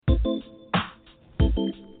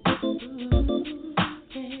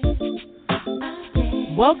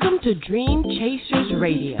Welcome to Dream Chasers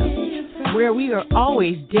Radio, where we are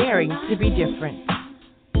always daring to be different.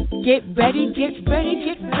 Get ready, get ready,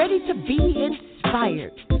 get ready to be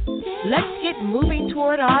inspired. Let's get moving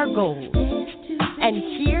toward our goals. And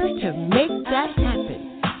here to make that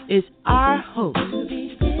happen is our host,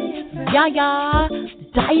 Yaya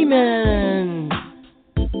Diamond.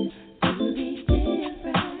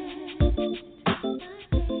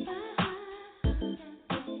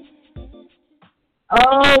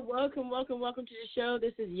 Oh, welcome to the show.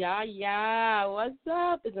 This is Yaya. What's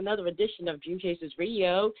up? It's another edition of Dream Chasers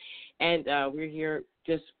Radio, and we're here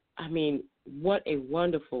what a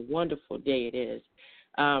wonderful, wonderful day it is.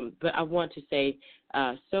 But I want to say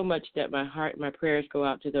so much that my heart and my prayers go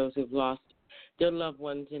out to those who've lost their loved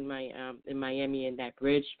ones in Miami in that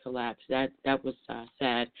bridge collapse. That was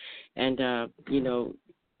sad, and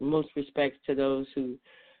most respects to those who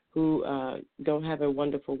don't have a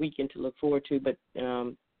wonderful weekend to look forward to, but,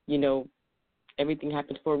 everything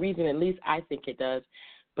happens for a reason. At least I think it does.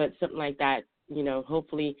 But something like that,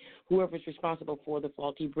 hopefully whoever's responsible for the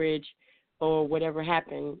faulty bridge or whatever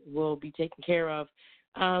happened will be taken care of.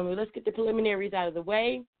 Let's get the preliminaries out of the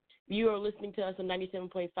way. You are listening to us on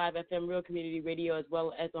 97.5 FM Real Community Radio as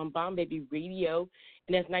well as on Bomb Baby Radio,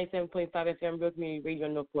 and that's 97.5 FM Real Community Radio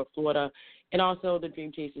in Northport, Florida, and also the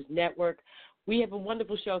Dream Chasers Network. We have a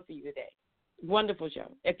wonderful show for you today. Wonderful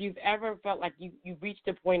show. If you've ever felt like you've reached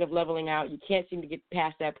a point of leveling out, you can't seem to get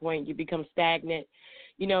past that point, you become stagnant,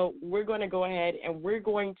 we're going to go ahead and we're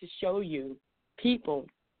going to show you people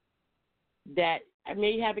that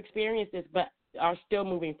may have experienced this but are still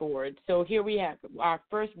moving forward. So here we have our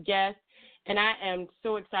first guest, and I am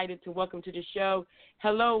so excited to welcome to the show.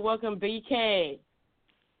 Hello, welcome, BK.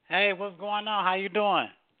 Hey, what's going on? How you doing?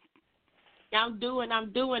 I'm doing. How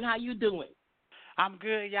you doing? I'm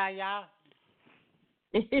good, yeah.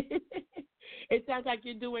 It sounds like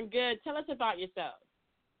you're doing good. Tell us about yourself.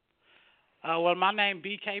 Well, my name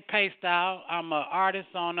BK Paystyle. I'm an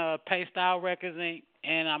artist on Paystyle Records Inc.,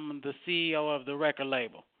 and I'm the CEO of the record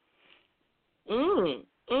label. So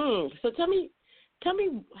tell me,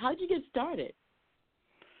 how did you get started?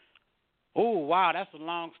 Oh, wow, that's a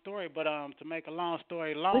long story. But to make a long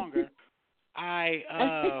story longer, I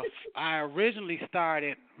originally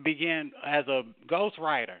began as a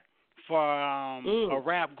ghostwriter for a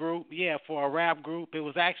rap group. Yeah, for a rap group. It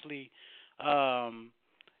was actually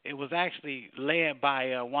led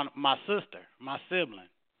by my sister, my sibling.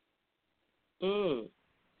 And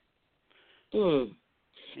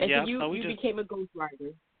yeah, so you became a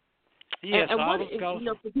ghostwriter. Yeah, and so I what was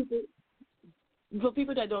ghostwriter. For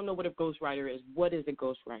people that don't know what a ghostwriter is, what is a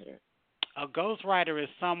ghostwriter? A ghostwriter is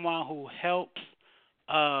someone who helps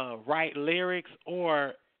write lyrics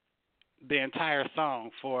or the entire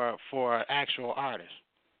song for actual artists,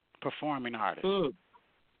 performing artists. Awesome.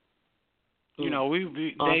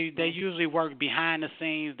 They usually work behind the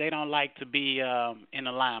scenes. They don't like to be in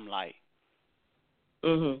the limelight.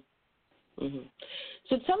 So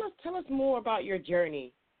tell us more about your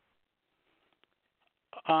journey.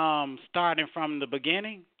 Starting from the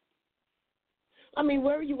beginning.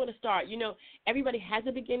 Where you want to start? Everybody has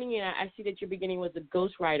a beginning, and I see that your beginning was a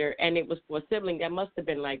ghostwriter, and it was for a sibling. That must have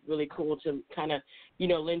been, really cool to kind of,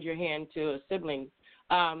 lend your hand to a sibling.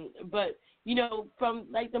 But, from,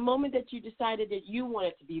 the moment that you decided that you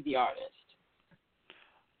wanted to be the artist.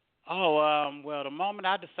 Well, the moment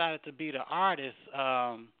I decided to be the artist,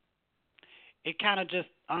 it kind of just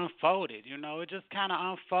unfolded, It just kind of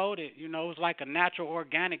unfolded, It was like a natural,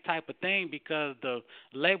 organic type of thing because the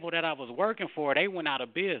label that I was working for, they went out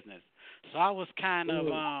of business. So I was kind of,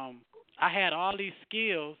 I had all these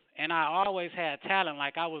skills, and I always had talent.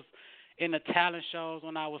 Like I was in the talent shows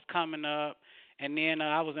when I was coming up, and then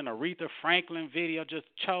I was in a Aretha Franklin video, just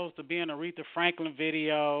chose to be in a Aretha Franklin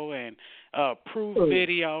video and Proof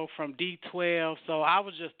video from D12. So I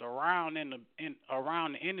was just around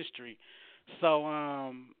around the industry. So,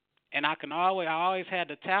 and I always had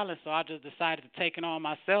the talent, so I just decided to take it on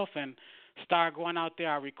myself and start going out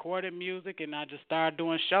there. I recorded music, and I just started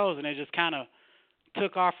doing shows, and it just kind of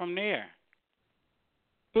took off from there.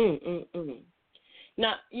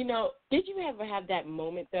 Now, did you ever have that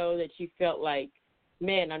moment, though, that you felt like,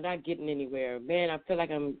 man, I'm not getting anywhere. Man, I feel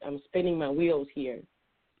like I'm spinning my wheels here.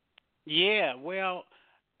 Yeah, well,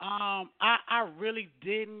 I really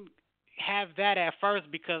didn't have that at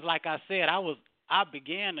first because, like I said, I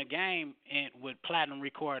began the game with platinum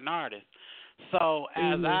recording artists. So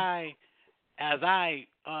as I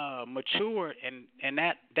matured and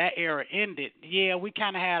that era ended, yeah, we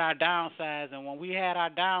kind of had our downsides, and when we had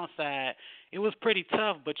our downside, it was pretty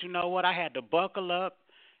tough. But you know what? I had to buckle up,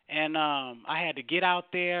 and I had to get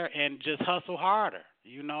out there and just hustle harder.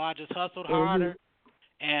 You know, I just hustled harder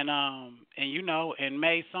and you know, and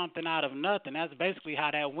made something out of nothing. That's basically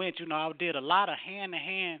how that went. You know, I did a lot of hand to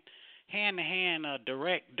hand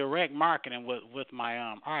direct marketing with my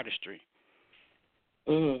artistry.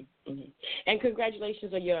 And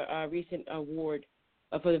congratulations on your recent award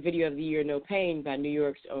for the Video of the Year, No Pain, by New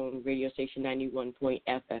York's own radio station 91.8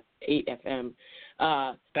 FM.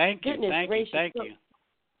 Thank you.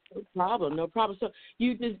 No problem. So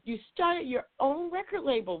you started your own record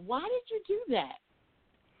label. Why did you do that?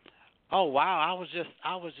 Oh wow, I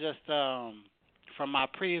was just from my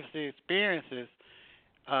previous experiences,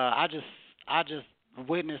 I just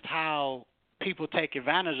witnessed how people take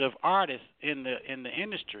advantage of artists in the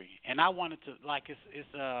industry, and I wanted to, like,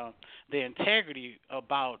 it's the integrity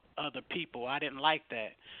about other people. I didn't like that,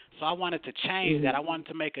 so I wanted to change that. I wanted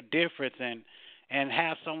to make a difference and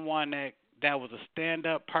have someone that was a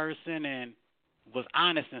stand-up person and was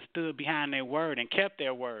honest and stood behind their word and kept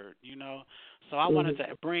their word, you know. So I wanted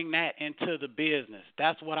to bring that into the business.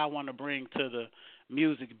 That's what I want to bring to the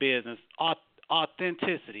music business,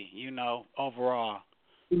 authenticity, you know, overall.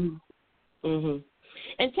 And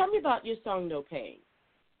tell me about your song "No Pain."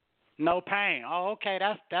 No Pain. Oh, okay.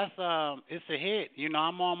 That's it's a hit. You know,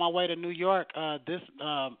 I'm on my way to New York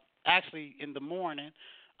actually in the morning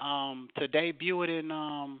to debut it in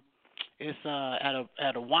it's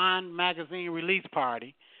at a wine magazine release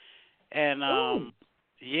party, and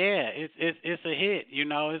yeah, it's a hit. You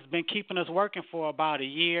know, it's been keeping us working for about a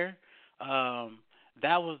year.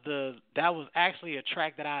 That was actually a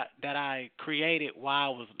track that I created while I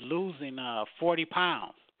was losing 40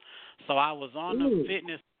 pounds. So I was on the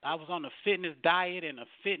fitness diet and a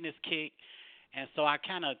fitness kick, and so I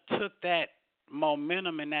kind of took that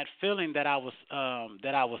momentum and that feeling that I was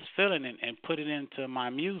feeling and put it into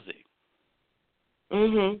my music.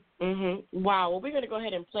 Wow. Well, we're gonna go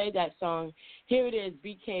ahead and play that song. Here it is,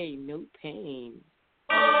 BK, No Pain.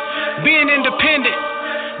 Being independent,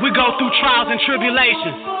 we go through trials and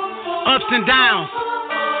tribulations, ups and downs.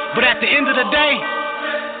 But at the end of the day,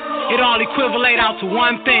 it all equivalent out to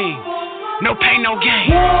one thing: no pain, no gain.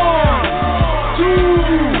 1, 2,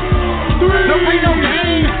 3. No pain, no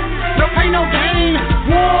gain. No pain, no gain.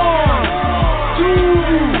 1,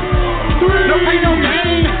 2, 3. No pain, no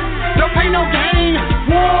gain. No pain, no gain.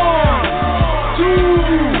 1, 2,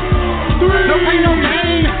 3. No pain, no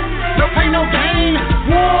gain. No pain, no gain.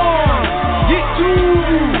 1, 2,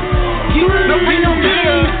 3. No pain, no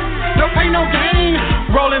gain. No pain, no gain.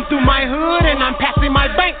 Rolling through my hood and I'm passing my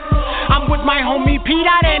bank. I'm with my homie Pete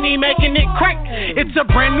out and he making it crack. It's a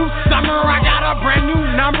brand new summer, I got a brand new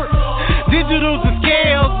number. Digitals and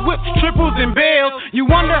scales, whips, triples and bells. You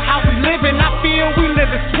wonder how we living, I feel we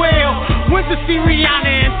living swell. Went to see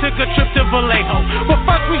Rihanna and took a trip to Vallejo. But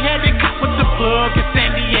first we had to cop with the plug in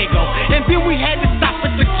San Diego. And then we had to stop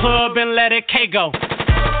at the club and let it K go.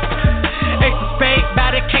 Ace of spade,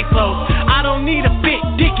 batted caseload. I don't need a fit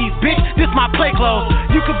Dickies, bitch, this my play clothes.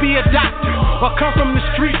 You could be a doctor or come from the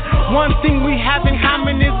street. One thing we have in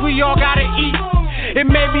common is we all gotta eat. It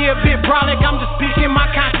may be a bit brolic, I'm just speaking my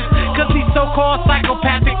conscience. Cause these so-called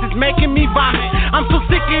psychopathics is making me vomit. I'm so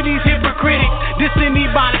sick of these hypocritics dissing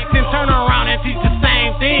ebonics and turn around and teach the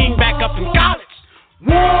same thing back up in college. 1,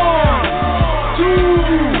 2,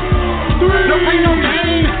 3. No pain, no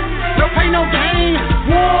gain. No pain, no gain.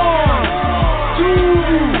 1, 2,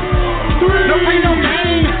 3. No pain, no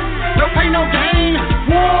gain. No pain, no gain.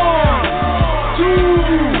 1,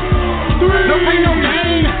 2, 3. No pain, no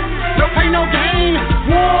gain. No pain, no gain.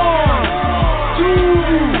 1,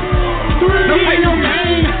 2, 3. No pain, no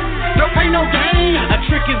gain. No pain, no gain. A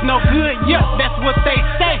trick is no good, yep, that's what they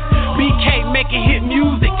say. BK making hit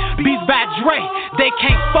music, beats by Dre. They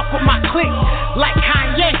can't fuck with my clique like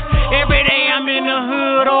Kanye. Every day I'm in the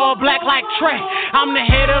hood, all black like Trey. I'm the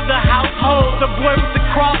head of the household, the boy with the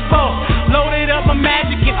crossbow. Loaded up my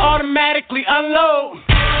magic and automatically unload.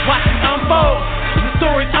 Watch it unfold, the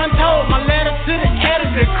story's untold. My letter to the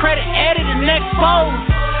editor, credit edited and exposed.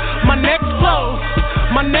 My next flows,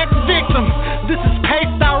 my next victim. This is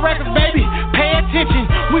Paystyle Records, baby. Pay attention.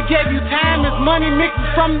 We gave you time as money mixes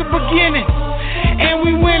from the beginning, and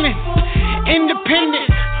we winning. Independent,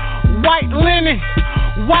 white linen,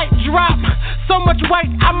 white drop. So much white,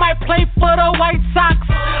 I might play for the White Sox.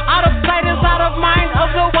 Out of sight is out of mind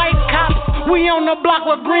of the white cops. We on the block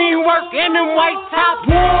with green work and them white tops.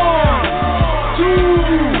 1,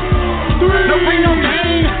 2, 3. No pain, no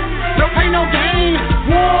gain. No pain, no gain.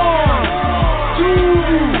 1,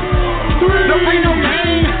 2, 3. No pain, no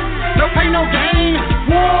gain. No pain, no gain.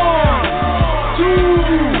 1,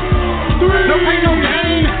 2, 3. No pain, no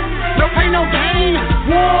gain. No pain, no gain.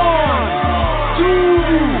 1,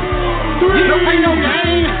 2, 3. No pain, no gain.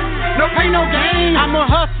 pay no gain. I'm a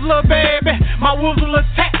hustler, baby. My wolves will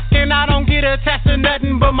attack, and I don't get attached to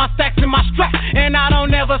nothing but my stacks and my strap. And I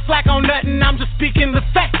don't ever slack on nothing, I'm just speaking the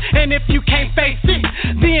facts. And if you can't face it,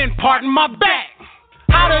 then pardon my back.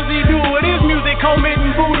 How does he do it? His music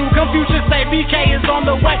committing voodoo. Confucius say BK is on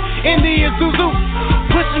the way. India Zuzu,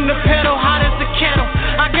 pushing the pedal hot as the kettle.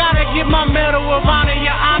 I gotta get my medal of honor,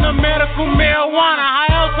 your honor, medical marijuana.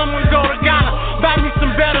 How else I'm gonna go to Ghana? Buy me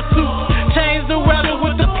some better suits. Change the weather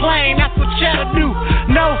with the plane, that's what Cheddar do.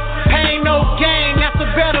 No pain, no gain, that's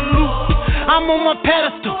a better loop. I'm on my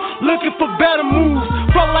pedestal, looking for better moves.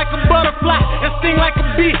 Flow like a butterfly and sting like a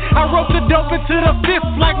bee. I rope the dope into the fifth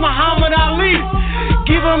like Muhammad Ali.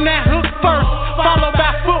 Give him that hook first, followed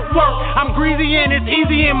by footwork. I'm greasy and it's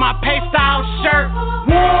easy in my pay-style shirt.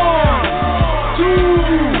 1,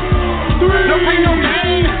 2, 3. No pain, no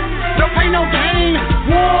gain. No pain, no gain.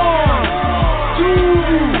 1,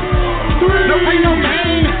 2, 3. No pain, no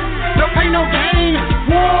gain. No pain, no gain.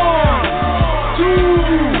 1,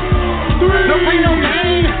 2, 3. No pain, no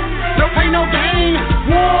gain. No pain, no gain.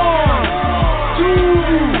 1,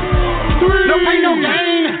 2, 3. No pain, no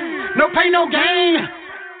gain. No pain, no gain.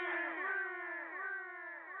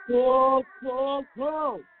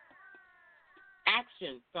 Whoa.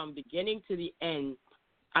 Action from beginning to the end.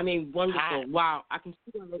 I mean, wonderful. Wow. I can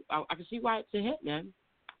see why it's a hit, man.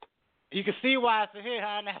 You can see why it's a hit,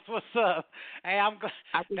 huh? And that's what's up. Hey,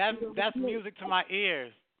 that's music to my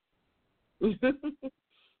ears.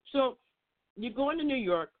 So, you're going to New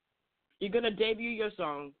York. You're going to debut your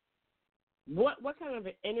song. What kind of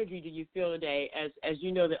an energy do you feel today as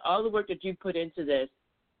you know that all the work that you put into this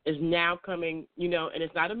is now coming, and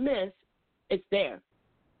it's not a miss, it's there.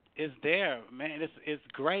 It's there, man. It's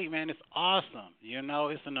great, man. It's awesome.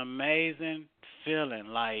 It's an amazing feeling.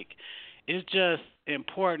 Like, it's just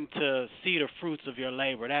important to see the fruits of your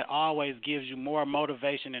labor. That always gives you more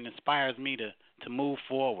motivation and inspires me to move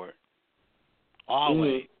forward.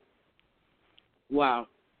 Always. Mm-hmm. Wow.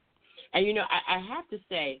 And, I have to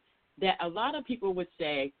say that a lot of people would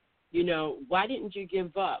say, why didn't you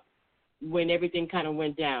give up when everything kind of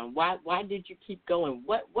went down? Why did you keep going?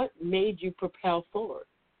 What made you propel forward?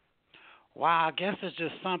 Wow, I guess it's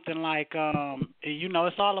just something like,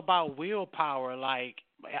 it's all about willpower. Like,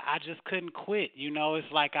 I just couldn't quit.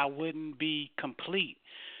 It's like I wouldn't be complete.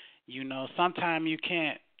 Sometimes you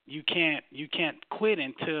can't quit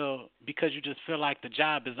because you just feel like the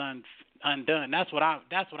job is undone. That's how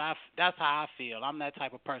I feel. I'm that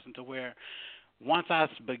type of person to where once I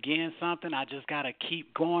begin something, I just gotta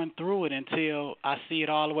keep going through it until I see it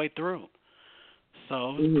all the way through.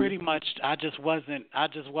 So it was pretty much I just wasn't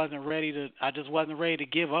ready to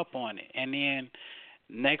give up on it. And then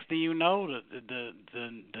next thing you know,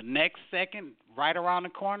 the next second, right around the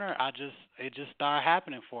corner, it just started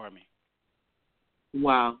happening for me.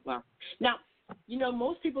 Wow. Now,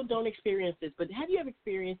 most people don't experience this, but have you ever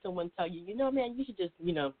experienced someone tell you, man, you should just,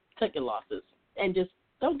 cut your losses and just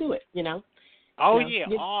don't do it, Oh, yeah,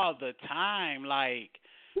 all the time, like,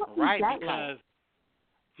 right, because,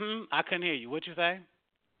 I couldn't hear you. What'd you say?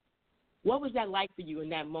 What was that like for you in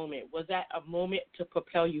that moment? Was that a moment to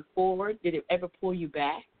propel you forward? Did it ever pull you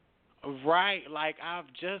back? Right, like I've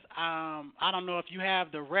just, I don't know if you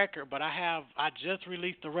have the record, but I just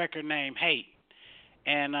released the record named Hate.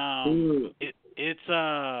 And it's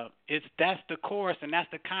that's the chorus and that's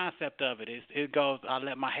the concept of it. It goes, I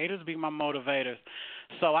let my haters be my motivators.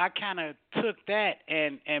 So I kind of took that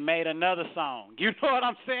and made another song. You know what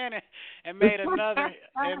I'm saying? And made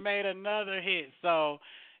another hit. So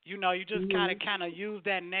you just kind of use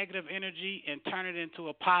that negative energy and turn it into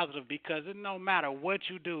a positive, because no matter what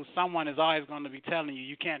you do, someone is always going to be telling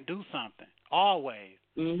you can't do something. Always.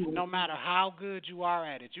 Mm-hmm. No matter how good you are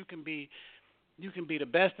at it, you can be the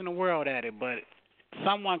best in the world at it, but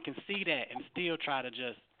someone can see that and still try to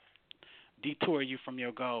just detour you from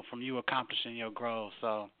your goal, from you accomplishing your goal.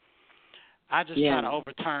 So I just try to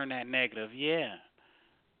overturn that negative. Yeah.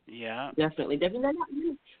 Definitely. Let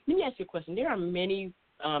me ask you a question. There are many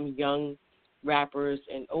young rappers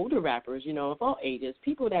and older rappers, of all ages,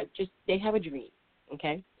 people that they have a dream,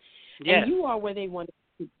 okay? Yes. And you are where they want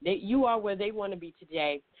to be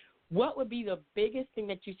today. What would be the biggest thing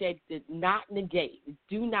that you said did not negate?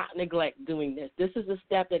 Do not neglect doing this. This is a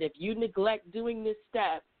step that if you neglect doing this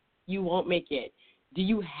step, you won't make it. Do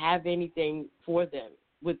you have anything for them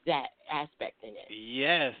with that aspect in it?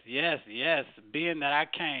 Yes. Being that I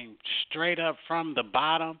came straight up from the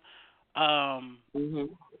bottom, I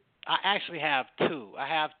actually have two.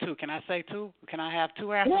 Can I say two? Can I have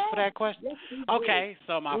two answers for that question? Yes, okay,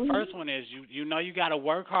 so my first one is you got to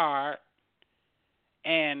work hard.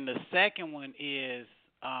 And the second one is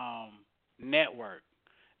network.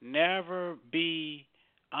 never be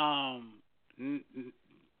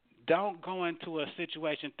don't go into a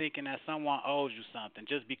situation thinking that someone owes you something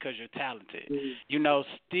just because you're talented. Mm. You know,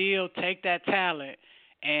 still take that talent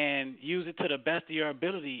and use it to the best of your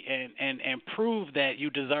ability and prove that you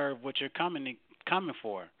deserve what you're coming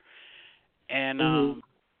for. And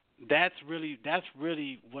that's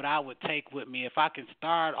really what I would take with me. If I can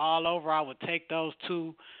start all over, I would take those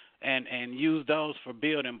two and use those for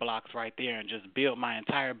building blocks right there and just build my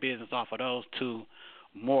entire business off of those two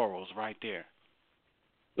morals right there.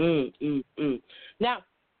 Now,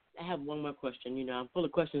 I have one more question. You know, I'm full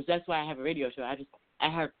of questions. That's why I have a radio show. I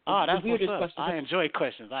have that's the weirdest what's up.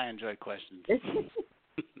 questions. I enjoy questions.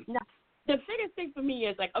 Now, the biggest thing for me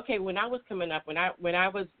is like, okay, when I was coming up, when I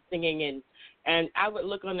was singing and I would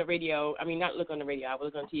look on the radio. I mean, not look on the radio. I would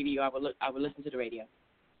look on TV or I would listen to the radio,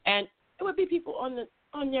 and it would be people on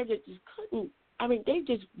there that just couldn't. I mean, they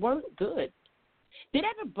just weren't good. Did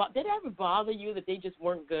it ever bother you that they just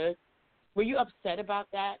weren't good? Were you upset about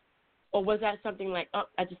that? Or was that something like, oh,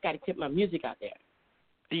 I just got to get my music out there?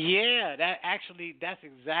 Yeah, that's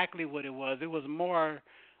exactly what it was. It was more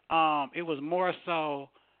so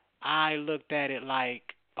I looked at it like,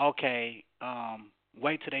 okay,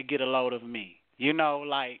 wait till they get a load of me. You know,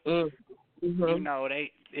 like, you know,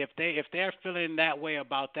 if they're feeling that way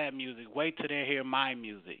about that music, wait till they hear my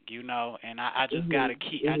music, you know, and I just gotta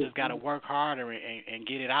gotta work harder and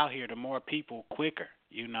get it out here to more people quicker,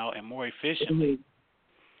 you know, and more efficiently.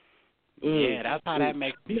 Yeah, that's how that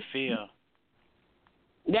makes me feel.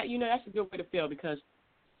 That, you know, that's a good way to feel, because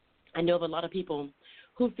I know of a lot of people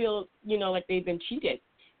who feel, you know, like they've been cheated,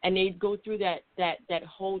 and they go through that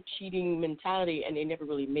whole cheating mentality, and they never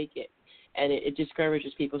really make it, and it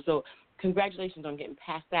discourages people. So congratulations on getting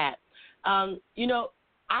past that. You know,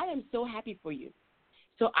 I am so happy for you.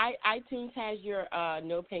 So iTunes has your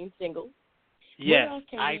No Pain single. Yes, Where else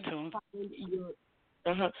can iTunes.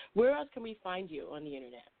 Where else can we find you on the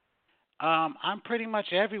internet? I'm pretty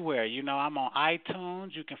much everywhere. You know, I'm on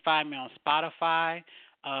iTunes. You can find me on Spotify,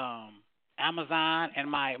 Amazon, and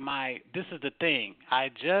my. This is the thing. I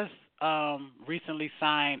just recently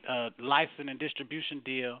signed a license and distribution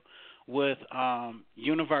deal with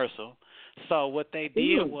Universal. So what they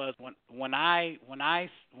did was when I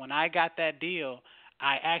got that deal,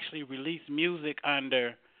 I actually released music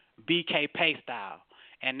under BK Pay Style,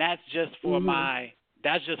 and that's just for my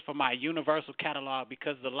Universal catalog,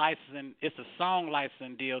 because the licensing, it's a song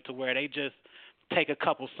licensing deal to where they just take a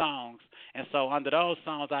couple songs, and so under those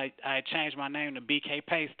songs I changed my name to BK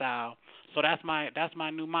Pay Style. So that's my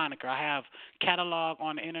new moniker. I have catalog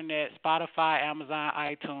on the internet, Spotify, Amazon,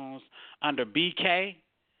 iTunes under BK,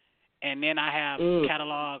 and then I have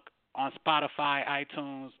catalog on Spotify,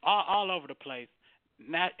 iTunes, all over the place.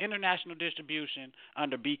 International distribution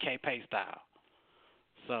under BK Pay Style.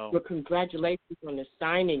 So, well, congratulations on the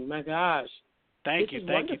signing. My gosh. Thank you,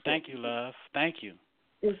 love. Thank you.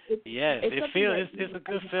 It's a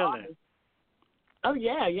good feeling. Oh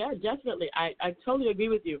yeah, definitely. I totally agree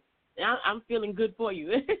with you. I'm feeling good for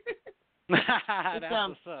you. That's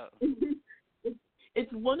what's up.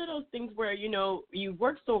 It's one of those things where, you know, you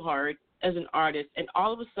work so hard as an artist, and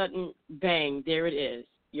all of a sudden, bang, there it is.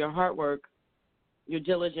 Your hard work, your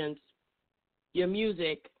diligence, your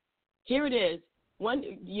music. Here it is. One,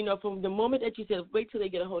 you know, from the moment that you said, wait till they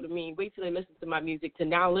get a hold of me, wait till they listen to my music, to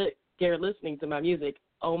now they're listening to my music.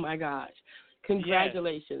 Oh my gosh!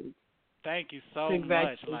 Congratulations. Yes. Thank you so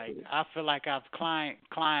much. Like, I feel like I've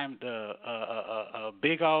climbed a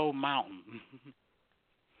big old mountain.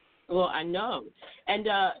 Well, I know. And,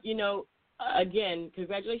 you know, again,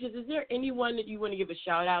 congratulations. Is there anyone that you want to give a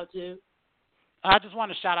shout-out to? I just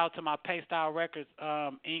want to shout out to my Paystyle Records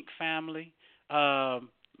Inc. family,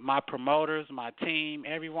 my promoters, my team,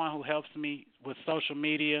 everyone who helps me with social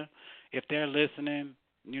media. If they're listening,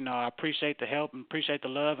 you know, I appreciate the help and appreciate the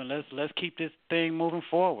love, and let's keep this thing moving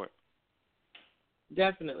forward.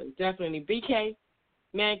 Definitely. BK,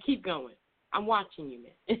 man, keep going. I'm watching you,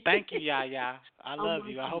 man. Thank you, Yaya. I love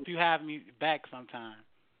you. I hope you have me back sometime.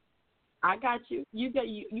 I got you. You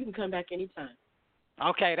can come back anytime.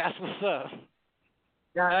 Okay, that's what's up.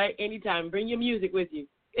 All right, anytime. Bring your music with you.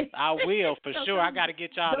 I will, for sure. I got to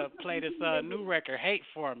get y'all to play this new record, Hate,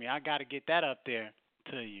 for me. I got to get that up there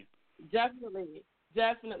to you.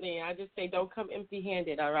 Definitely. I just say don't come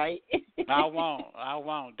empty-handed, all right? I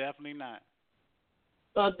won't. Definitely not.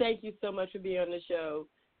 Well, thank you so much for being on the show.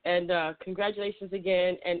 And congratulations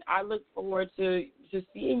again. And I look forward to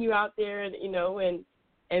seeing you out there and, you know,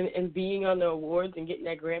 and being on the awards and getting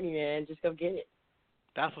that Grammy, man. Just go get it.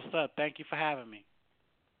 That's what's up. Thank you for having me.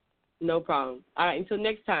 No problem. All right, until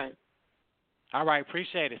next time. All right,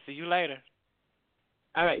 appreciate it. See you later.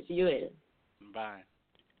 All right, see you later. Bye.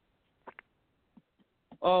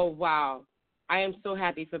 Oh, wow. I am so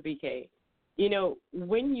happy for BK. You know,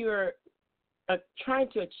 when you're trying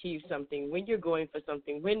to achieve something, when you're going for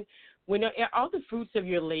something, when all the fruits of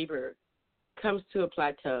your labor comes to a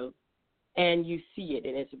plateau and you see it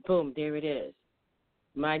and it's boom, there it is.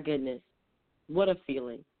 My goodness, what a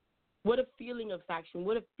feeling. What a feeling of satisfaction.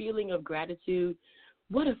 What a feeling of gratitude.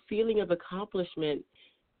 What a feeling of accomplishment.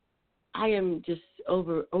 I am just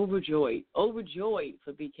overjoyed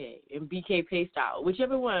for BK and BK Pay Style,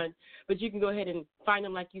 whichever one. But you can go ahead and find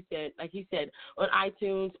him like he said, on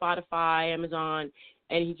iTunes, Spotify, Amazon,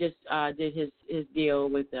 and he just did his deal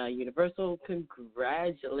with Universal.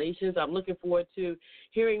 Congratulations! I'm looking forward to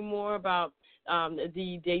hearing more about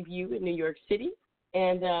the debut in New York City.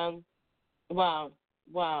 And wow.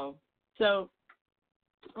 So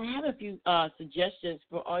I have a few suggestions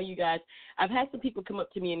for all you guys. I've had some people come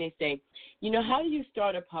up to me and they say, you know, how do you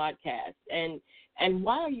start a podcast? And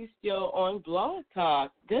why are you still on Blog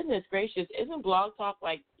Talk? Goodness gracious, isn't Blog Talk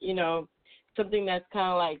like, you know, something that's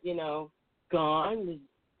kind of like, you know, gone?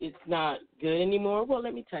 It's not good anymore? Well,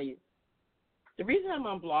 let me tell you. The reason I'm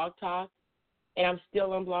on Blog Talk and I'm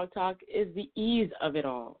still on Blog Talk is the ease of it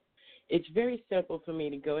all. It's very simple for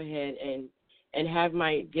me to go ahead and have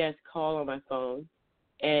my guests call on my phone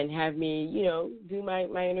and have me, you know, do my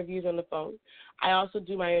interviews on the phone. I also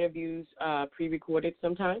do my interviews pre-recorded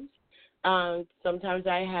sometimes. Sometimes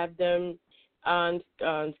I have them on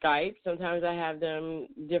Skype. Sometimes I have them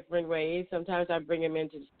different ways. Sometimes I bring them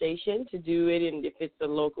into the station to do it, and if it's a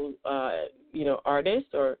local, you know,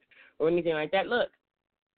 artist or anything like that. Look,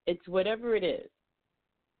 it's whatever it is.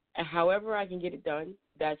 However I can get it done,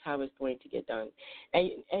 that's how it's going to get done.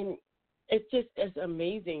 And it's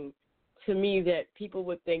amazing to me that people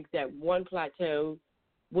would think that one plateau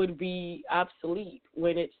would be obsolete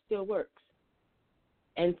when it still works.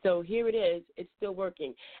 And so here it is. It's still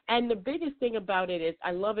working. And the biggest thing about it is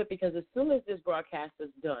I love it because as soon as this broadcast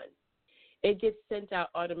is done, it gets sent out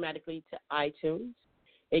automatically to iTunes.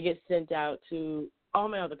 It gets sent out to all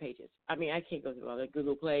my other pages. I mean, I can't go through all that,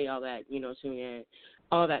 Google Play, all that, you know, TuneIn,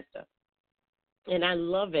 all that stuff. And I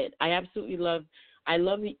love it. I absolutely love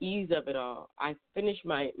the ease of it all. I finished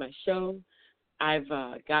my show. I've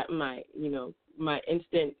got my, you know, my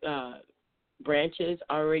instant branches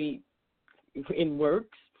already in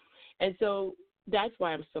works. And so that's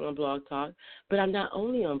why I'm still on Blog Talk. But I'm not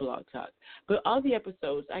only on Blog Talk, but all the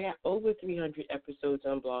episodes, I got over 300 episodes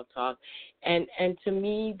on Blog Talk. And to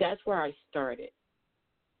me, that's where I started.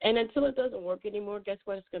 And until it doesn't work anymore, guess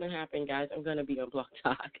what's going to happen, guys? I'm going to be on Blog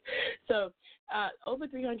Talk. So over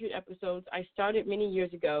 300 episodes. I started many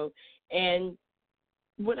years ago. And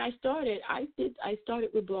when I started, I started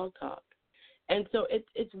with Blog Talk. And so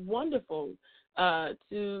it's wonderful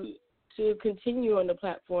to continue on the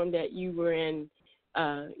platform that you were in,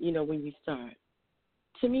 you know, when you start.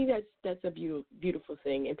 To me, that's a beautiful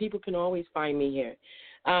thing. And people can always find me here.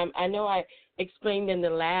 I know I explained in the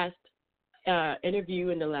last interview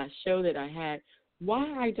in the last show that I had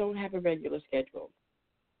why I don't have a regular schedule.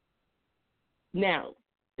 Now,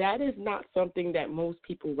 that is not something that most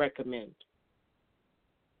people recommend.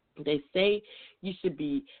 They say you should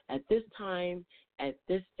be at this time, at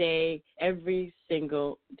this day, every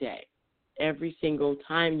single day, every single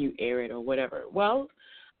time you air it or whatever. Well,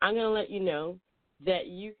 I'm going to let you know that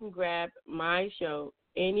you can grab my show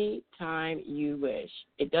anytime you wish.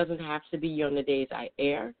 It doesn't have to be on the days I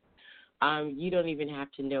air. You don't even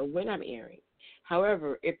have to know when I'm airing.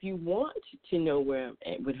 However, if you want to know when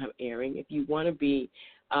I'm airing, if you want to be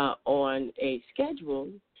on a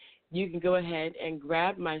schedule, you can go ahead and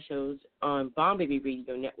grab my shows on Bomb Baby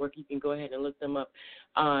Radio Network. You can go ahead and look them up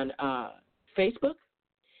on Facebook.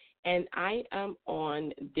 And I am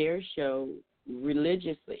on their show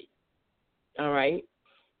religiously. All right?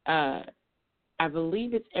 I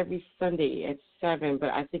believe it's every Sunday at 7,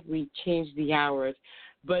 but I think we changed the hours.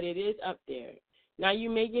 But it is up there. Now, you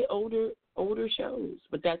may get older shows,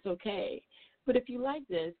 but that's okay. But if you like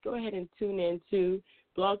this, go ahead and tune in to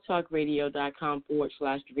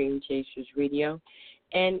blogtalkradio.com/Dream Chasers Radio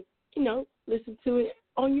and, you know, listen to it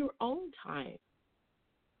on your own time.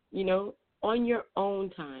 You know, on your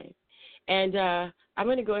own time. And I'm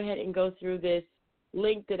going to go ahead and go through this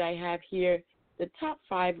link that I have here, the top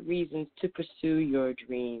 5 reasons to pursue your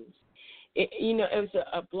dreams. It was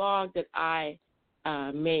a blog that I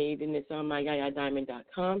made, and it's on my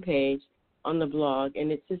YayaDiamond.com page on the blog,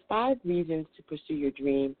 and it says 5 reasons to pursue your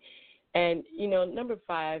dream. And, you know, number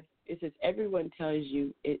 5, it says everyone tells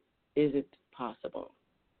you it isn't possible.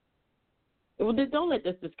 Well, don't let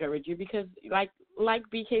this discourage you because, like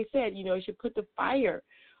BK said, you know, you should put the fire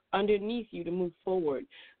underneath you to move forward.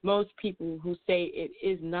 Most people who say it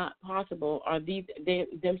is not possible are they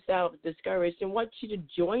themselves discouraged and want you to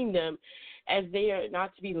join them as they are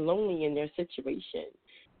not to be lonely in their situation.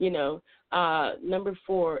 Number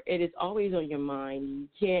 4, it is always on your mind. You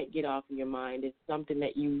can't get off of your mind. It's something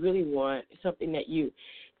that you really want, something that you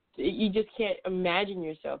just can't imagine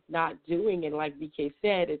yourself not doing. And like BK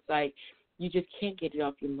said, it's like you just can't get it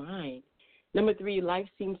off your mind. Number 3, life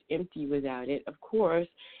seems empty without it. Of course,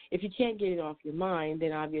 if you can't get it off your mind,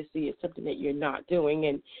 then obviously it's something that you're not doing.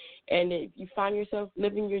 And if you find yourself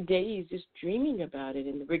living your days just dreaming about it,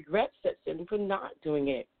 and the regret sets in for not doing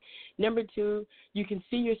it. Number 2, you can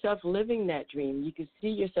see yourself living that dream. You can see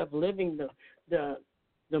yourself living the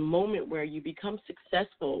moment where you become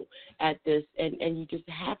successful at this, and you just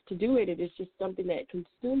have to do it. It is just something that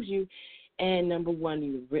consumes you. And number 1,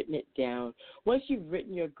 you've written it down. Once you've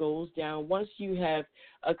written your goals down, once you have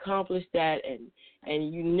accomplished that,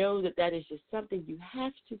 and you know that is just something you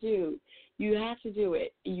have to do, you have to do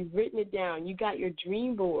it. You've written it down. You got your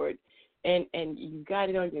dream board, and you got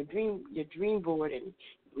it on your dream board, and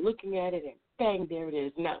looking at it, and bang, there it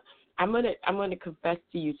is. Now, I'm gonna confess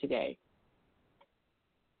to you today.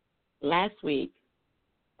 Last week,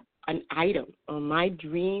 an item on my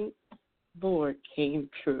dream board came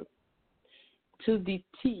true. To the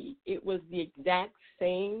T, it was the exact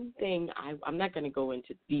same thing. I'm not going to go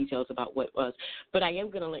into details about what it was, but I am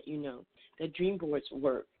going to let you know that dream boards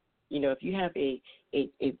work. If you have a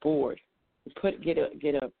board, get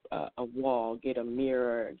a wall, get a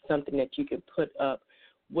mirror, something that you can put up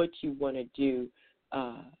what you want to do.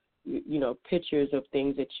 Pictures of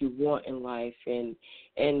things that you want in life, and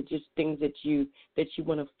just things that you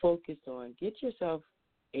want to focus on. Get yourself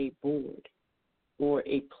a board or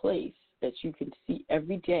a place that you can see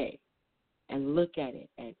every day and look at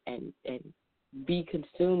it and be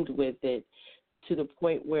consumed with it to the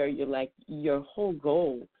point where you're like, your whole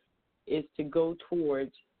goal is to go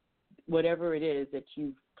towards whatever it is that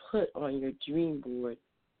you've put on your dream board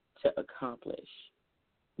to accomplish.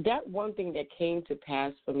 That one thing that came to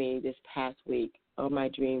pass for me this past week on my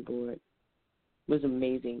dream board was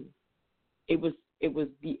amazing. It was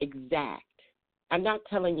the exact. I'm not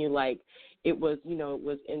telling you like it was, it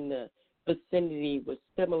was in the vicinity, was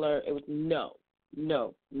similar. It was no.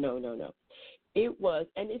 It was,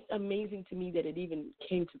 and it's amazing to me that it even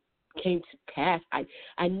came to pass.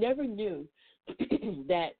 I never knew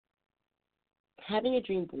that having a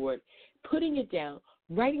dream board, putting it down,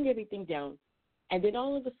 writing everything down, and then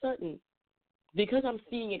all of a sudden, because I'm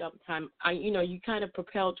seeing it all the time, you kind of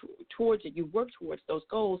propel towards it. You work towards those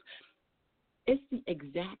goals. It's the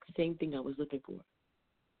exact same thing I was looking for.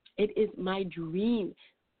 It is my dream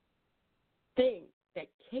thing that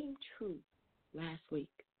came true last week.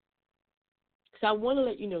 So I want to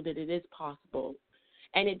let you know that it is possible,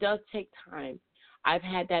 and it does take time. I've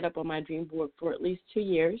had that up on my dream board for at least 2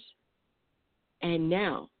 years, and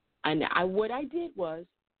now what I did was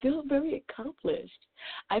feel very accomplished.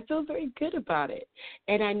 I feel very good about it,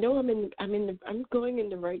 and I know I'm going in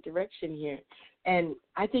the right direction here, and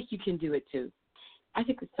I think you can do it too. I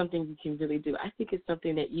think it's something you can really do. I think it's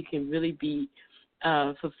something that you can really be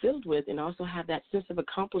fulfilled with, and also have that sense of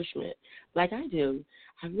accomplishment like I do.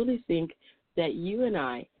 I really think that you and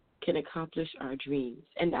I can accomplish our dreams,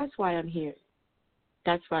 and that's why I'm here.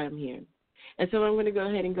 That's why I'm here. And so I'm going to go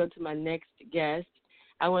ahead and go to my next guest.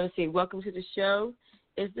 I want to say welcome to the show.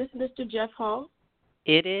 Is this Mr. Jeff Hall?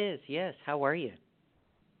 It is, yes. How are you?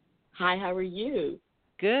 Hi, how are you?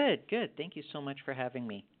 Good. Thank you so much for having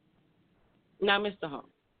me. Now, Mr. Hall,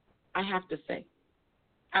 I have to say,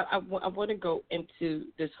 I want to go into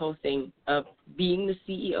this whole thing of being the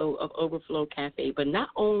CEO of Overflow Cafe, but not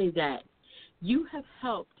only that, you have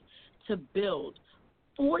helped to build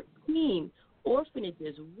 14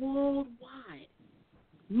 orphanages worldwide.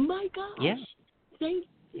 My gosh. Yeah.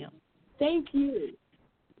 Thank you.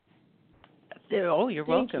 Oh, you're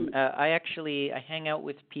welcome. You. I hang out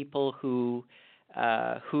with people who've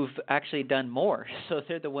actually done more. So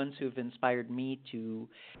they're the ones who've inspired me to,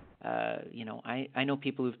 I know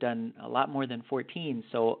people who've done a lot more than 14.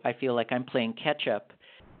 So I feel like I'm playing catch up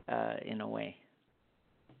in a way.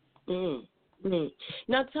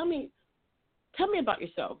 Now tell me about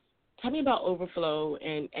yourself. Tell me about Overflow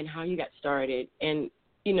and how you got started, and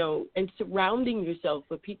surrounding yourself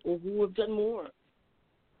with people who have done more.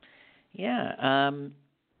 Yeah.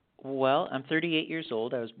 Well, I'm 38 years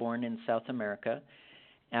old. I was born in South America.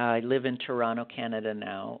 I live in Toronto, Canada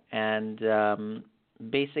now, and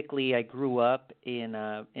basically I grew up in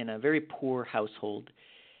a very poor household.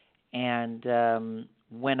 And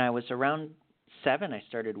when I was around 7, I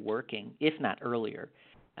started working, if not earlier,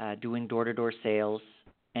 doing door-to-door sales,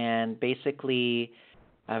 And basically,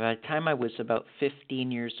 by the time I was about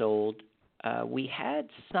 15 years old, we had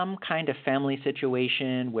some kind of family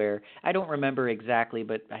situation where I don't remember exactly,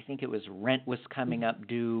 but I think it was rent was coming up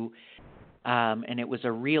due, and it was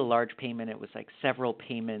a real large payment. It was like several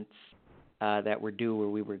payments that were due where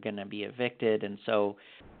we were going to be evicted. And so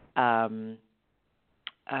my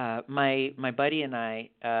buddy and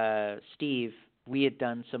I, Steve, we had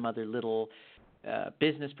done some other little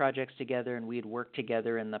business projects together, and we had worked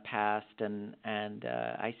together in the past. And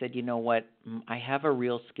I said, you know what? I have a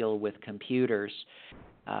real skill with computers.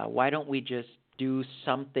 Why don't we just do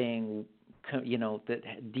something,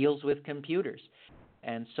 that deals with computers?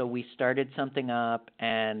 And so we started something up,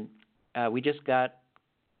 and we just got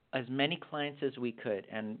as many clients as we could.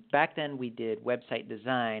 And back then we did website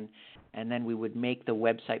design, and then we would make the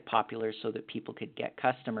website popular so that people could get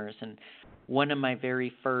customers. And one of my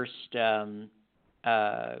very first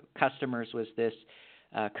customers was this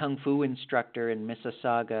kung fu instructor in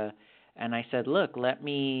Mississauga, and I said, look, let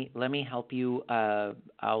me help you.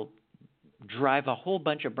 I'll drive a whole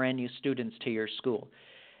bunch of brand new students to your school.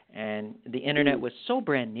 And the internet was so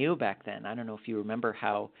brand new back then. I don't know if you remember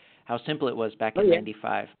how simple it was back in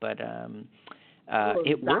 '95, but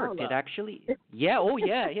it worked. It actually,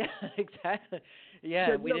 exactly.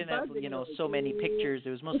 Yeah, we didn't have so many pictures. It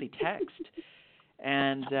was mostly text,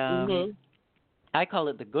 and I call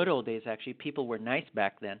it the good old days. Actually, people were nice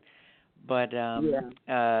back then, but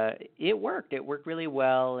it worked. It worked really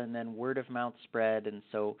well, and then word of mouth spread, and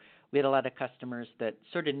so we had a lot of customers that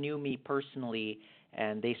sort of knew me personally,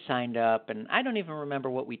 and they signed up. And I don't even remember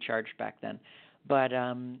what we charged back then. But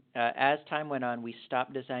as time went on, we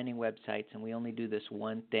stopped designing websites, and we only do this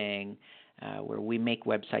one thing where we make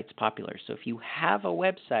websites popular. So if you have a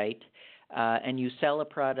website and you sell a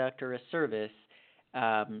product or a service,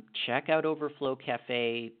 check out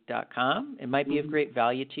overflowcafe.com. It might be of great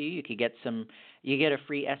value to you. You get a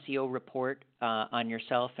free SEO report on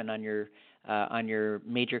yourself and on your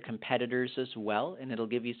major competitors as well, and it'll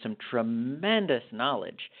give you some tremendous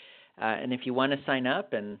knowledge. And if you want to sign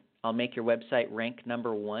up and I'll make your website rank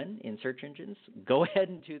number 1 in search engines, go ahead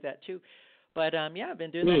and do that too. But I've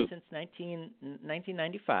been doing that since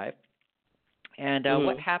 1995. And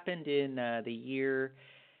what happened in the year,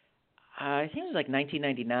 I think it was like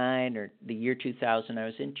 1999 or the year 2000, I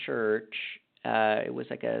was in church. It was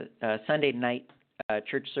like a Sunday night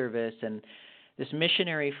church service, and this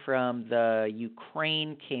missionary from the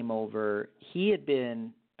Ukraine came over. He had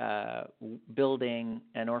been building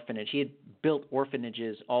an orphanage. He had built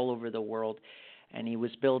orphanages all over the world, and he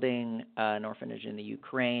was building an orphanage in the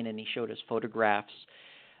Ukraine, and he showed us photographs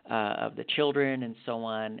of the children and so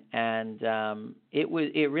on. And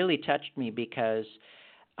it really touched me because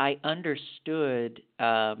I understood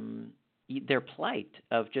their plight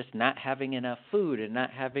of just not having enough food and not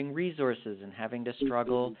having resources and having to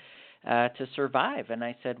struggle to survive. And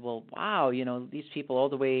I said, well, wow, these people all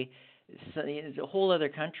the way, it's a whole other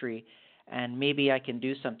country, and maybe I can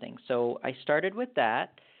do something. So I started with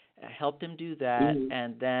that, helped him do that,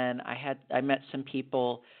 and then I met some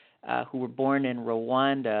people who were born in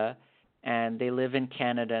Rwanda, and they live in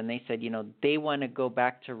Canada, and they said, they want to go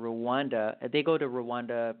back to Rwanda. They go to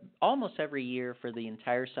Rwanda almost every year for the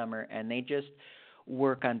entire summer, and they just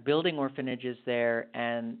work on building orphanages there.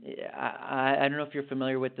 And I don't know if you're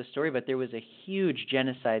familiar with the story, but there was a huge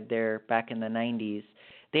genocide there back in the 90s.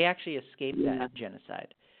 They actually escaped that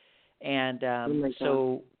genocide. And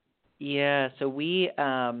so we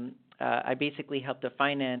I basically helped to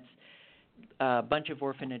finance a bunch of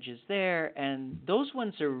orphanages there, and those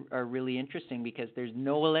ones are really interesting because there's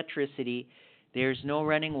no electricity, there's no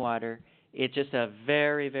running water. It's just a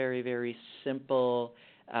very, very, very simple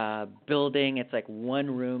building. It's like one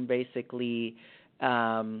room basically,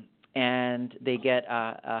 and they get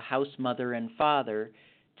a house mother and father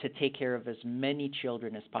to take care of as many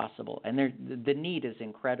children as possible, and the need is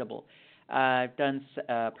incredible. I've done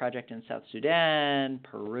a project in South Sudan,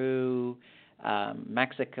 Peru,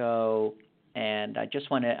 Mexico, and I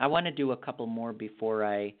want to do a couple more before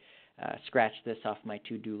I scratch this off my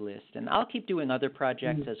to-do list. And I'll keep doing other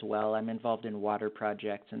projects as well. I'm involved in water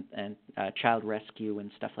projects and child rescue and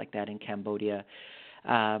stuff like that in Cambodia.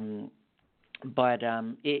 But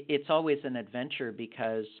it's always an adventure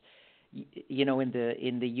because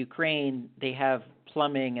in the Ukraine, they have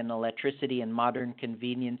plumbing and electricity and modern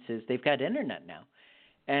conveniences. They've got internet now.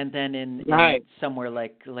 And then in somewhere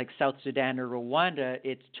like South Sudan or Rwanda,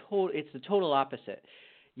 it's the total opposite.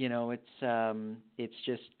 It's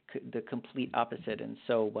just the complete opposite. And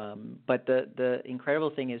so, but the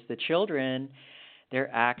incredible thing is the children,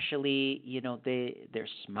 they're actually, they're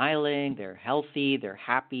smiling, they're healthy, they're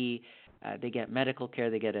happy. They get medical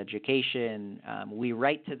care, they get education. We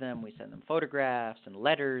write to them, we send them photographs and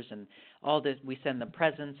letters and all this. We send them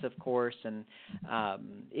presents, of course, and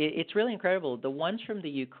it's really incredible. The ones from the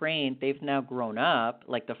Ukraine, they've now grown up,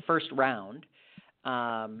 like the first round,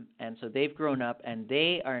 and so they've grown up, and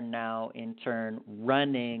they are now in turn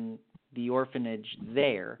running the orphanage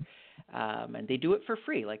there, and they do it for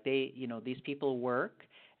free. Like these people work,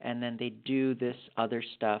 and then they do this other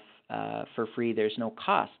stuff for free. There's no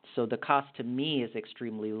cost. So the cost to me is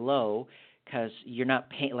extremely low because you're not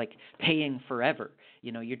paying forever.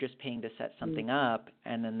 You're just paying to set something up,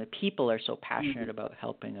 and then the people are so passionate about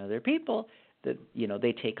helping other people that,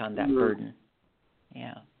 they take on that burden.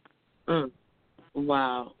 Yeah.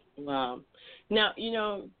 Wow. Now,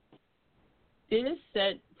 it is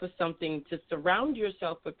said for something to surround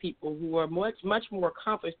yourself with people who are much more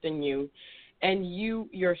accomplished than you, and you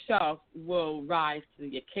yourself will rise to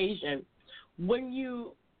the occasion. When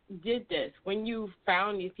you did this, when you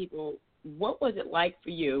found these people, what was it like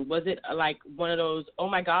for you? Was it like one of those, oh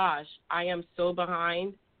my gosh, I am so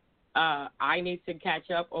behind, I need to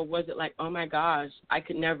catch up, or was it like, oh my gosh, I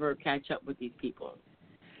could never catch up with these people?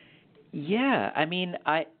 Yeah, I mean,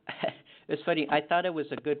 it's funny. I thought I was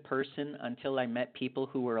a good person until I met people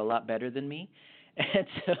who were a lot better than me, and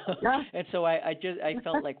so I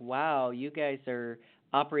felt like, wow, you guys are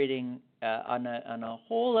operating on a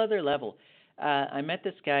whole other level. I met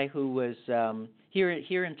this guy who was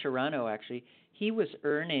here in Toronto. Actually, he was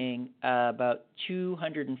earning about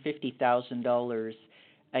 $250,000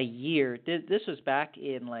 a year. This was back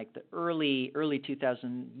in like the early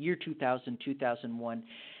 2000, 2001.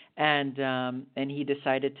 And he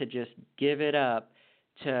decided to just give it up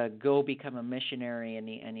to go become a missionary,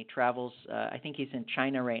 and he travels. I think he's in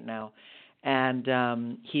China right now,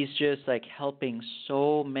 and he's just like helping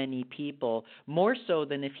so many people, more so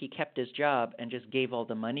than if he kept his job and just gave all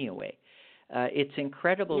the money away. It's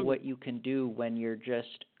incredible what you can do when you're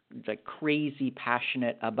just like crazy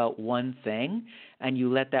passionate about one thing, and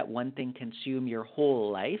you let that one thing consume your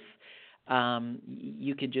whole life.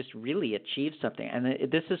 You could just really achieve something. And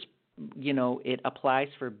this is, it applies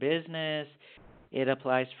for business. It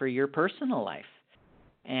applies for your personal life.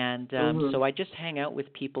 And so I just hang out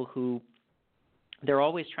with people who they're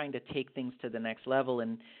always trying to take things to the next level.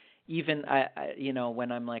 And even,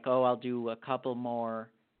 when I'm like, oh, I'll do a couple more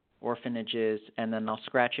orphanages and then I'll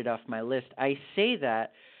scratch it off my list, I say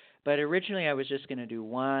that. But originally I was just going to do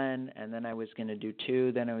 1, and then I was going to do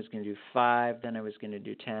 2, then I was going to do 5, then I was going to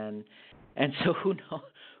do 10. And so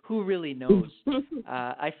who really knows?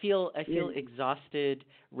 I feel exhausted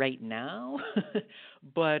right now,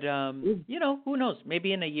 but who knows?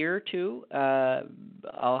 Maybe in a year or two,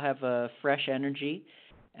 I'll have a fresh energy,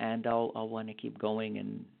 and I'll want to keep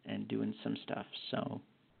going and doing some stuff. So,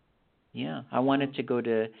 yeah, I wanted to go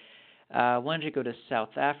to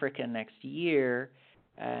South Africa next year.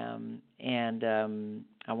 And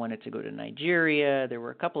I wanted to go to Nigeria. There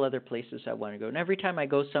were a couple other places I wanted to go. And every time I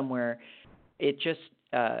go somewhere, it just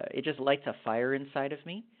lights a fire inside of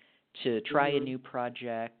me to try a new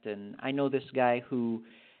project. And I know this guy who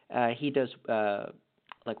he does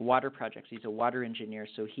like water projects. He's a water engineer,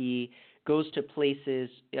 so he goes to places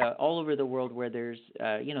all over the world where there's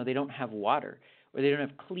they don't have water, or they don't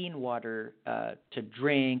have clean water to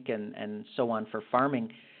drink and so on for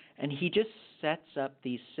farming. And he just sets up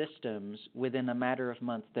these systems within a matter of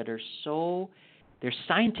months that are they're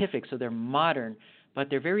scientific, so they're modern,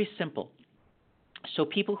 but they're very simple. So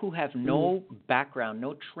people who have no background,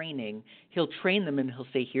 no training, he'll train them and he'll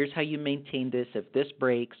say, here's how you maintain this. If this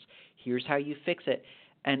breaks, here's how you fix it.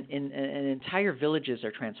 And entire villages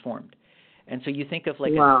are transformed. And so you think of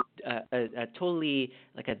like a totally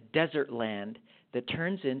like a desert land that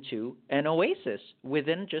turns into an oasis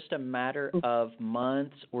within just a matter of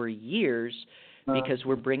months or years, because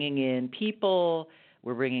we're bringing in people,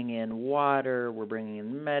 we're bringing in water, we're bringing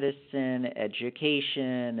in medicine,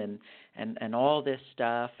 education, and all this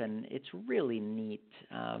stuff, and it's really neat,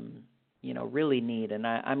 really neat. And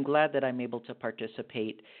I'm glad that I'm able to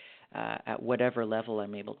participate at whatever level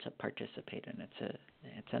I'm able to participate in.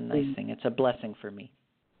 It's a nice thing. It's a blessing for me.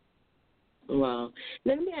 Wow.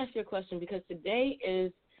 Let me ask you a question, because today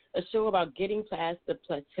is a show about getting past the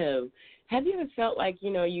plateau. Have you ever felt like,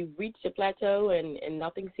 you've reached a plateau and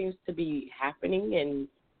nothing seems to be happening, and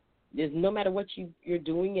there's no matter what you're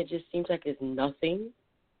doing, it just seems like it's nothing?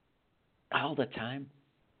 All the time.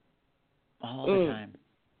 All the time.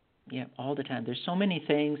 Yeah, all the time. There's so many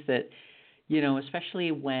things that,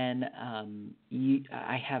 especially when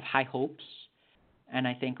I have high hopes and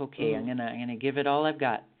I think, okay, I'm gonna give it all I've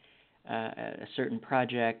got. A certain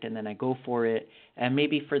project, and then I go for it, and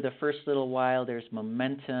maybe for the first little while there's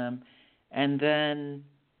momentum, and then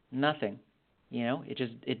nothing.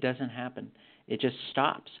 It doesn't happen. It just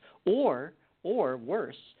stops. Or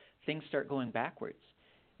worse, things start going backwards.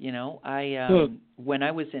 When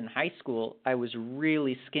I was in high school, I was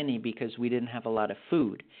really skinny because we didn't have a lot of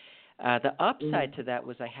food. The upside to that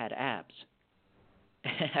was I had abs.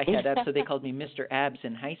 I had abs, so they called me Mr. Abs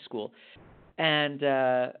in high school. And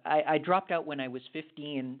I dropped out when I was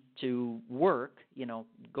 15 to work,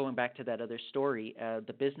 going back to that other story.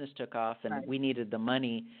 The business took off, and we needed the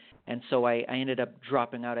money, and so I ended up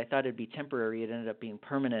dropping out. I thought it'd be temporary. It ended up being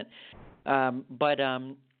permanent. But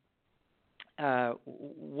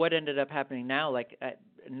what ended up happening now,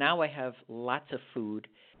 now I have lots of food,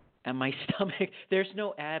 and my stomach, there's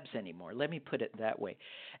no abs anymore. Let me put it that way.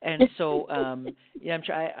 And so, I'm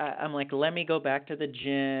like, let me go back to the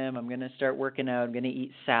gym. I'm going to start working out. I'm going to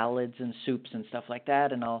eat salads and soups and stuff like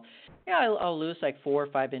that. And I'll lose like 4 or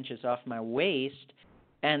 5 inches off my waist.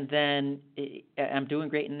 And then I'm doing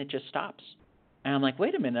great, and it just stops. And I'm like,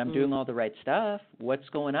 wait a minute, I'm doing all the right stuff. What's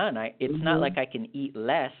going on? It's not like I can eat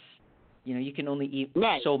less. You can only eat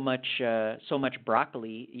so much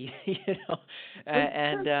broccoli,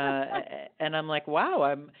 and I'm like,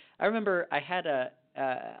 wow. I remember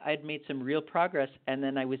I'd made some real progress, and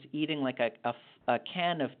then I was eating like a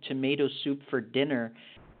can of tomato soup for dinner,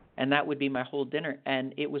 and that would be my whole dinner,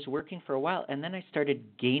 and it was working for a while, and then I started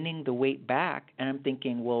gaining the weight back, and I'm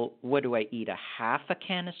thinking, well, what do I eat? A half a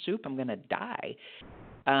can of soup? I'm gonna die.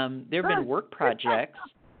 There have been work projects.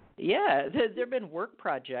 Yeah, there have been work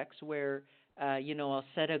projects where, I'll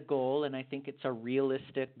set a goal, and I think it's a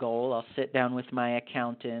realistic goal. I'll sit down with my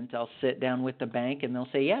accountant. I'll sit down with the bank, and they'll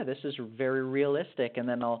say, yeah, this is very realistic. And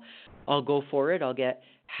then I'll go for it. I'll get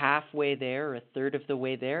halfway there, or a third of the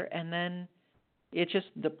way there, and then it just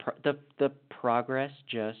the progress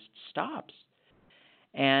just stops.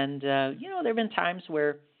 And there have been times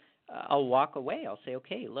where I'll walk away. I'll say,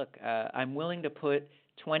 okay, look, I'm willing to put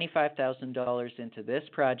 $25,000 into this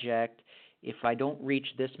project. If I don't reach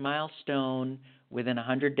this milestone within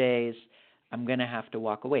 100 days, I'm going to have to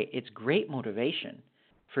walk away. It's great motivation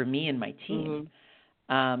for me and my team.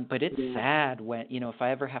 But it's sad when, if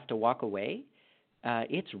I ever have to walk away,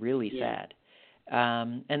 it's really sad.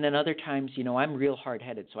 And then other times, I'm real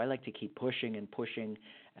hard-headed, so I like to keep pushing and pushing,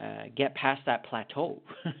 get past that plateau.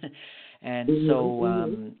 And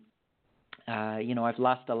so, I've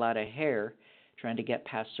lost a lot of hair trying to get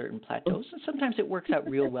past certain plateaus, and sometimes it works out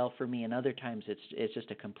real well for me, and other times it's just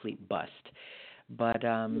a complete bust. But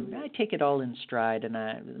I take it all in stride, and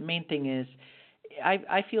the main thing is,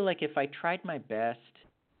 I feel like if I tried my best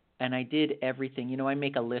and I did everything, I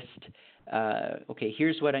make a list. Okay,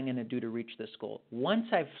 here's what I'm going to do to reach this goal. Once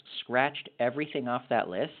I've scratched everything off that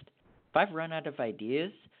list, if I've run out of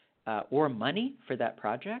ideas or money for that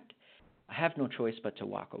project, I have no choice but to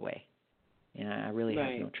walk away. I really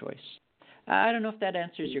have no choice. I don't know if that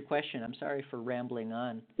answers your question. I'm sorry for rambling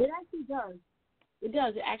on. It actually does. It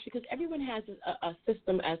does, actually, because everyone has a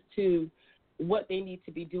system as to what they need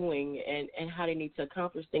to be doing and how they need to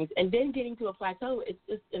accomplish things. And then getting to a plateau, it's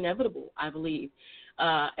just inevitable, I believe.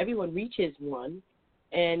 Everyone reaches one,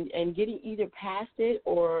 and getting either past it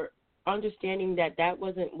or understanding that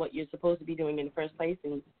wasn't what you're supposed to be doing in the first place,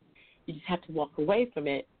 and you just have to walk away from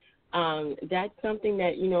it. That's something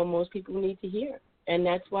that, most people need to hear. And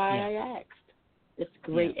that's why I asked. It's a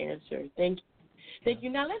great answer. Thank you. Thank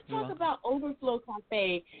you. Now let's talk about Overflow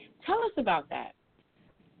Cafe. Tell us about that.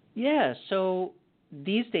 Yeah, so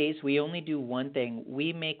these days we only do one thing.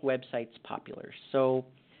 We make websites popular. So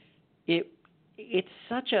it's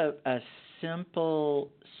such a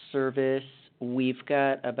simple service. We've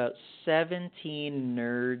got about 17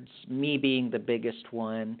 nerds, me being the biggest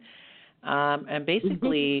one. And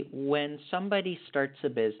basically, when somebody starts a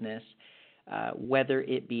business, whether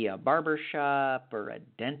it be a barber shop or a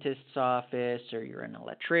dentist's office, or you're an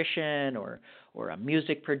electrician or a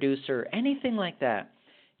music producer, anything like that,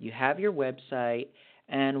 you have your website,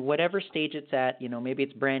 and whatever stage it's at, maybe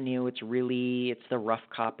it's brand new, it's the rough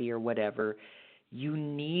copy or whatever, you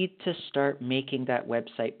need to start making that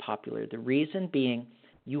website popular. The reason being,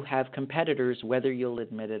 you have competitors, whether you'll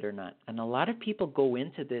admit it or not. And a lot of people go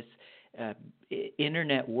into this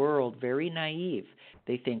internet world very naive.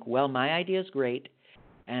 They think, well, my idea is great,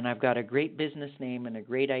 and I've got a great business name and a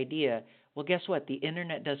great idea. Well, guess what? The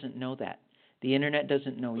internet doesn't know that. The internet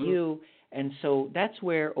doesn't know you, and so that's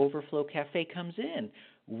where Overflow Cafe comes in.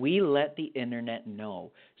 We let the internet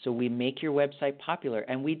know. So we make your website popular,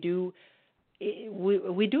 and we do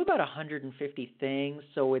about 150 things,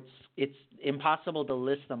 so it's impossible to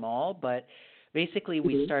list them all, but basically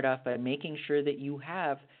we start off by making sure that you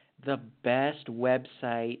have the best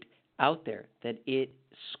website out there that it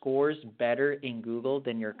scores better in Google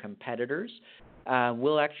than your competitors.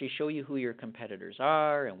 We'll actually show you who your competitors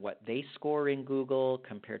are and what they score in Google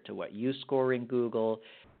compared to what you score in Google,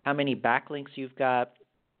 how many backlinks you've got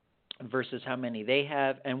versus how many they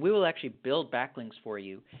have, and we will actually build backlinks for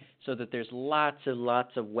you so that there's lots and lots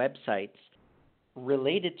of websites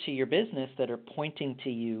related to your business that are pointing to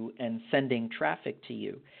you and sending traffic to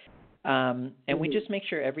you. And we just make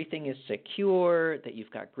sure everything is secure, that you've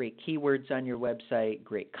got great keywords on your website,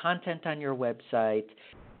 great content on your website.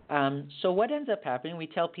 So what ends up happening, we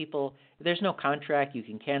tell people there's no contract, you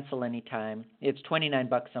can cancel anytime. It's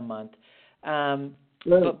 $29 a month.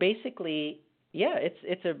 But basically, yeah,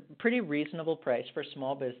 it's a pretty reasonable price for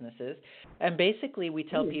small businesses. And basically we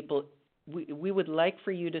tell people we would like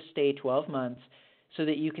for you to stay 12 months so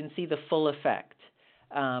that you can see the full effect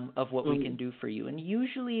of what we can do for you. And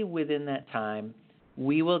usually within that time,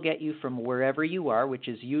 we will get you from wherever you are, which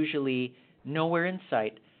is usually nowhere in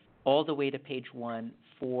sight, all the way to page 1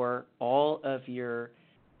 for all of your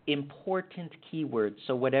important keywords.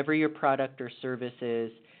 So whatever your product or service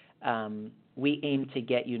is, we aim to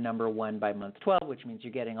get you number 1 by month 12, which means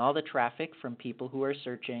you're getting all the traffic from people who are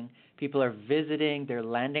searching. People are visiting. They're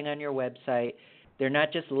landing on your website. They're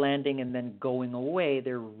not just landing and then going away.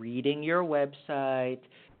 They're reading your website.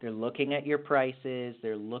 They're looking at your prices.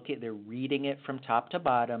 They're reading it from top to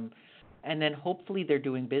bottom. And then hopefully they're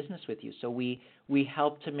doing business with you. So we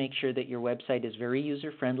help to make sure that your website is very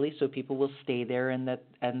user-friendly so people will stay there and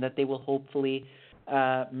that they will hopefully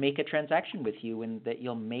make a transaction with you and that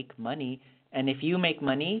you'll make money. And if you make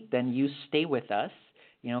money, then you stay with us.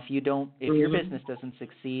 You know, if your business doesn't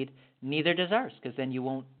succeed, neither does ours, because then you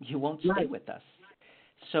won't stay with us.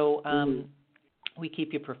 So we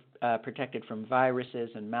keep you protected from viruses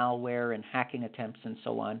and malware and hacking attempts and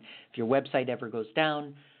so on. If your website ever goes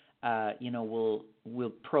down, we'll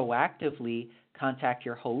proactively contact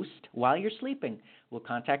your host while you're sleeping. We'll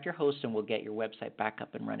contact your host and we'll get your website back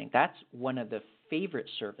up and running. That's one of the favorite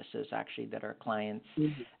services, actually, that our clients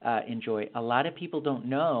enjoy. A lot of people don't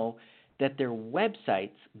know that their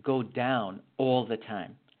websites go down all the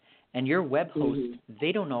time. And your web host,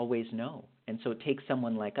 they don't always know. And so it takes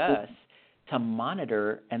someone like us to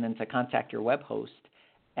monitor and then to contact your web host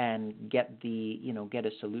and get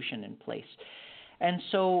a solution in place. And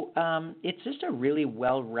so it's just a really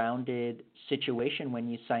well-rounded situation when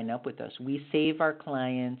you sign up with us. We save our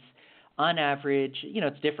clients, on average,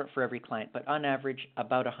 it's different for every client, but on average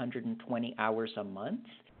about 120 hours a month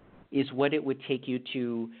is what it would take you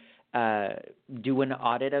to do an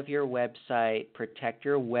audit of your website, protect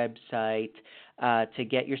your website, to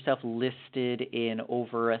get yourself listed in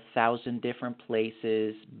over 1,000 different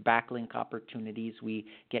places, backlink opportunities. We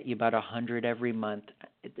get you about 100 every month.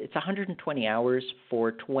 It's 120 hours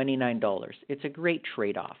for $29. It's a great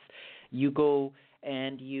trade-off. You go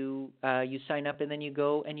and you sign up, and then you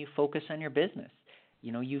go and you focus on your business.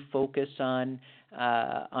 You focus on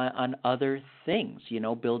other things,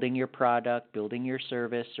 building your product, building your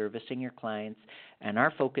service, servicing your clients. And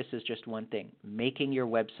our focus is just one thing, making your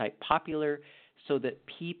website popular so that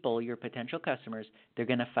people, your potential customers, they're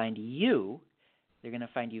going to find you. They're going to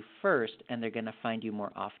find you first, and they're going to find you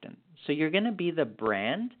more often. So you're going to be the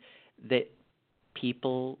brand that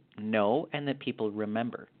people know and that people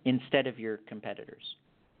remember instead of your competitors.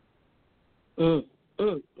 Yeah,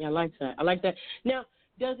 I like that. Now,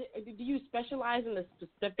 do you specialize in a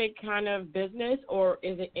specific kind of business, or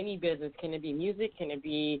is it any business? Can it be music? Can it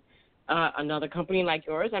be another company like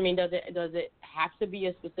yours? I mean, does it have to be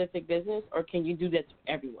a specific business, or can you do that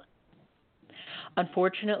to everyone?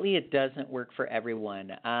 Unfortunately, it doesn't work for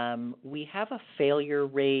everyone. We have a failure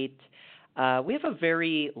rate. We have a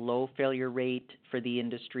very low failure rate for the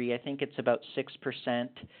industry. I think it's about 6%.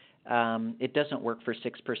 It doesn't work for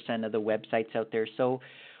 6% of the websites out there. So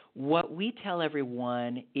what we tell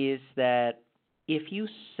everyone is that if you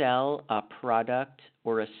sell a product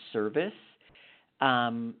or a service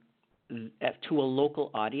to a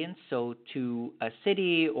local audience, so to a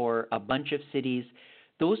city or a bunch of cities,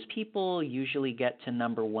 those people usually get to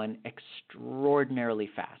number 1 extraordinarily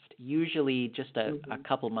fast, usually just a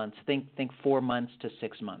couple months, think 4 months to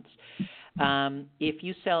 6 months. If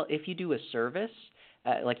you do a service,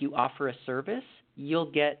 like you offer a service,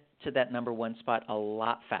 you'll get to that number 1 spot a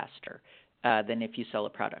lot faster than if you sell a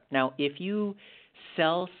product. Now, if you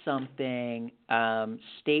sell something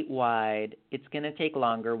statewide, it's going to take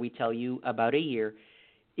longer. We tell you about a year.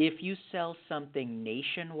 If you sell something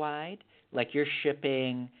nationwide, like you're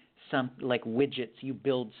shipping some like widgets, you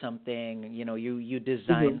build something, you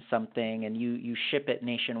design something and you ship it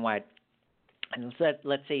nationwide, and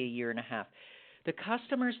let's say a year and a half. The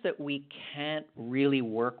customers that we can't really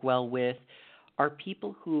work well with are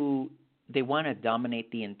people who they want to dominate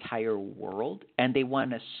the entire world and they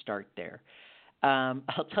want to start there.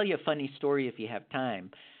 I'll tell you a funny story if you have time.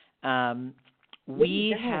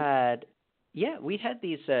 We had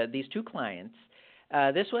these two clients.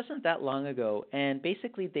 This wasn't that long ago, and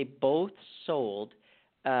basically they both sold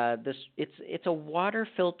this. It's a water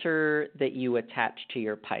filter that you attach to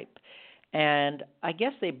your pipe, and I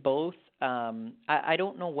guess they both. I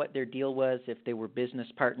don't know what their deal was, if they were business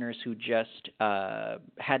partners who just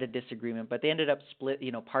had a disagreement, but they ended up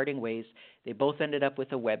parting ways. They both ended up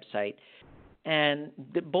with a website. And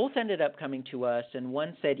both ended up coming to us, and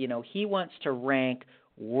one said, he wants to rank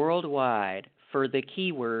worldwide for the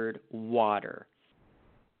keyword water.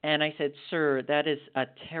 And I said, sir, that is a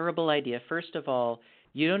terrible idea. First of all,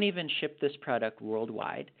 you don't even ship this product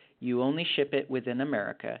worldwide. You only ship it within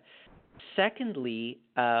America. Secondly,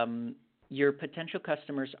 your potential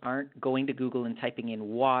customers aren't going to Google and typing in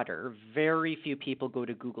water. Very few people go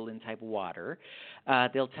to Google and type water.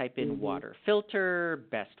 They'll type in water filter,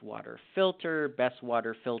 best water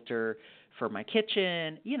filter for my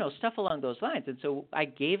kitchen, stuff along those lines. And so I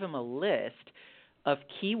gave them a list of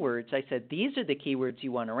keywords. I said, these are the keywords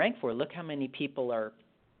you want to rank for. Look how many people are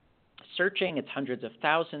searching. It's hundreds of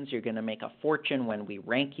thousands. You're going to make a fortune when we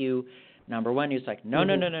rank you. Number one, he was like, no.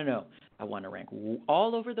 I want to rank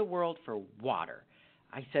all over the world for water.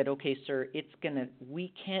 I said, okay, sir,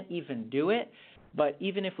 we can't even do it. But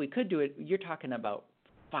even if we could do it, you're talking about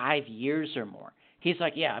 5 years or more. He's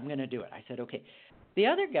like, yeah, I'm going to do it. I said, okay. The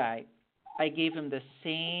other guy, I gave him the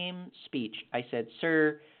same speech. I said,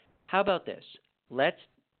 sir, how about this?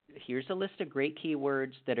 Here's a list of great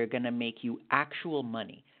keywords that are going to make you actual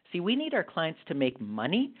money. See, we need our clients to make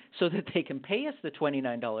money so that they can pay us the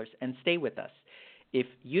 $29 and stay with us. If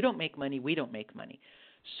you don't make money, we don't make money.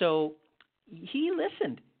 So he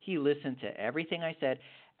listened. He listened to everything I said.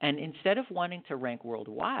 And instead of wanting to rank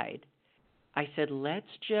worldwide, I said, let's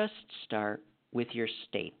just start with your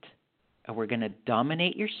state. And we're going to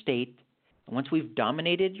dominate your state. And once we've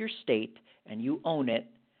dominated your state and you own it,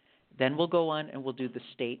 then we'll go on and we'll do the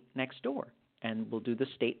state next door. And we'll do the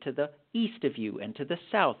state to the east of you and to the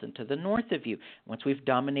south and to the north of you. Once we've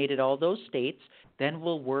dominated all those states, then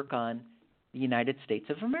we'll work on the United States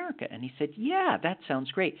of America. And he said, yeah, that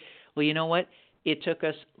sounds great. Well, you know what? It took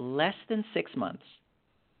us less than 6 months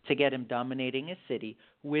to get him dominating a city.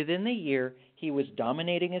 Within the year, he was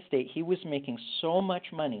dominating a state. He was making so much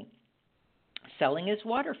money selling his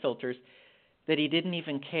water filters that he didn't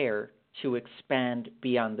even care to expand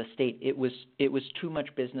beyond the state. It was too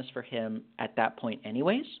much business for him at that point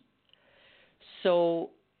anyways. So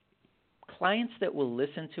clients that will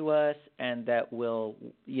listen to us and that will,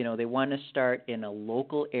 they want to start in a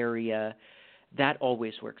local area, that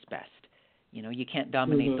always works best. You can't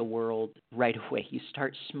dominate the world right away. You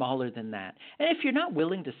start smaller than that. And if you're not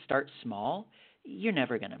willing to start small, you're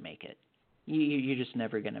never going to make it. You're just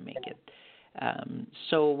never going to make it.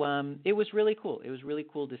 So it was really cool. It was really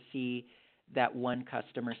cool to see that one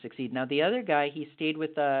customer succeed. Now, the other guy, he stayed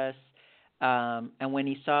with us, and when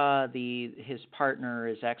he saw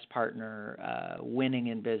his ex-partner, winning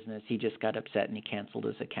in business, he just got upset and he canceled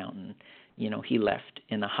his account and, he left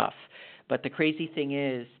in a huff. But the crazy thing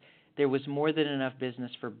is, there was more than enough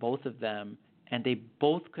business for both of them, and they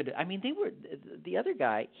both could. I mean, the other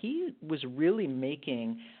guy, he was really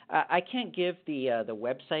making. I can't give the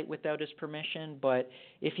website without his permission, but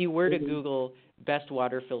if you were to Google best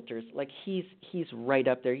water filters, like he's right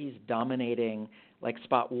up there. He's dominating like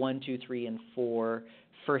spot 1, 2, 3, and 4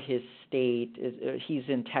 for his state. He's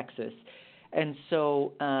in Texas, and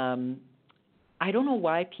so I don't know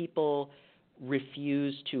why people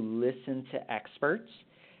refuse to listen to experts.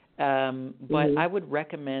 But I would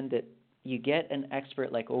recommend that you get an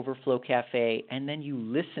expert like Overflow Cafe, and then you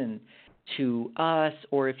listen to us,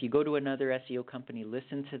 or if you go to another SEO company,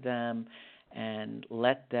 listen to them and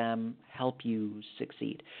let them help you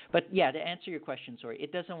succeed. But yeah, to answer your question, sorry,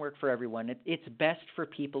 it doesn't work for everyone. It's best for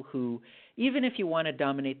people who, even if you want to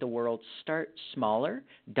dominate the world, start smaller,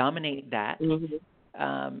 dominate that,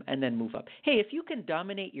 and then move up. Hey, if you can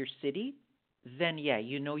dominate your city, then yeah,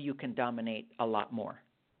 you can dominate a lot more.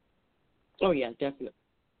 Oh, yeah, definitely.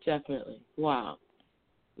 Wow.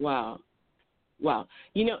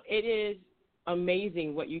 It is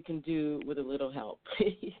amazing what you can do with a little help.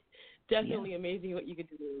 Definitely amazing what you can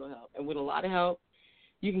do with a little help. And with a lot of help,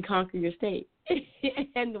 you can conquer your state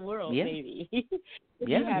and the world, maybe. Maybe.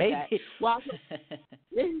 That. Wow.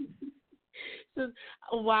 So,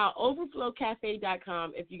 wow,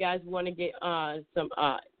 overflowcafe.com if you guys want to get some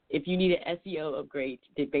if you need an SEO upgrade,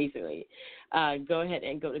 basically, go ahead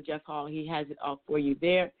and go to Jeff Hall. He has it all for you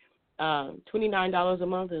there. $29 a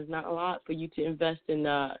month is not a lot for you to invest in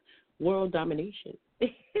world domination.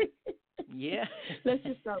 Yeah. Let's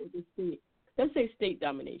just start with the state. Let's say state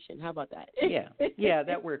domination. How about that? Yeah,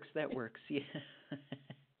 that works. Yeah.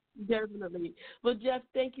 Definitely. Well, Jeff,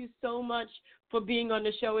 thank you so much for being on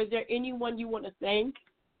the show. Is there anyone you want to thank?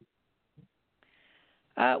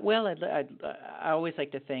 Well, I always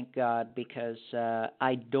like to thank God because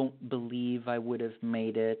I don't believe I would have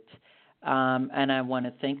made it. And I want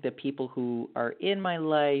to thank the people who are in my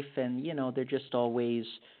life, and, they're just always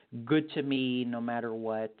good to me no matter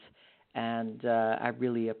what. And I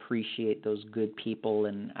really appreciate those good people.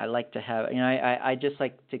 And I like to have, I just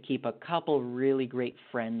like to keep a couple really great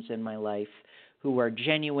friends in my life who are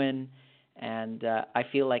genuine. And I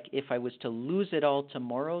feel like if I was to lose it all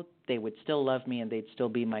tomorrow, they would still love me and they'd still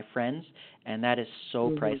be my friends. And that is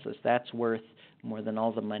so priceless. That's worth more than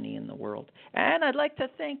all the money in the world. And I'd like to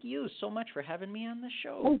thank you so much for having me on the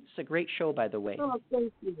show. It's a great show, by the way. Oh,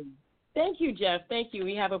 thank you. Thank you, Jeff. Thank you.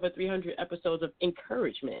 We have over 300 episodes of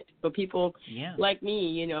encouragement for people like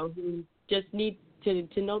me, who just need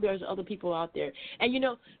to know there's other people out there. And,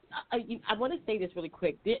 I want to say this really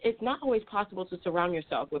quick. It's not always possible to surround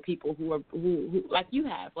yourself with people who like you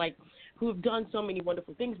have, like who have done so many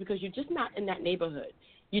wonderful things, because you're just not in that neighborhood.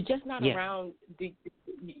 You're just not around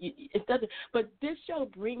it doesn't. But this show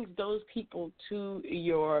brings those people to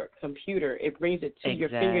your computer. It brings it to your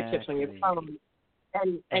fingertips on your phone.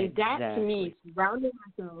 And that, to me, surrounding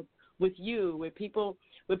myself with you, with people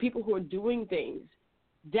who are doing things,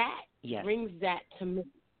 that brings that to me.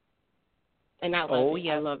 And I love it.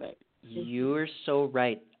 I love it. You're so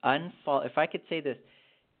right. If I could say this,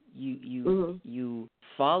 you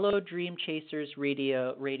follow Dream Chasers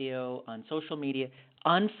Radio on social media.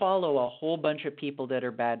 Unfollow a whole bunch of people that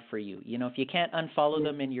are bad for you. If you can't unfollow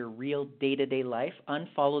them in your real day-to-day life,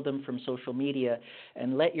 unfollow them from social media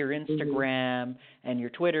and let your Instagram and your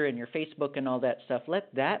Twitter and your Facebook and all that stuff, let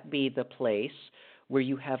that be the place where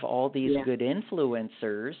you have all these good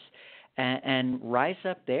influencers and rise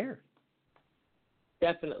up there.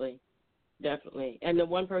 Definitely. And the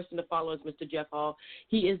one person to follow is Mr. Jeff Hall.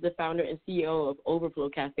 He is the founder and CEO of Overflow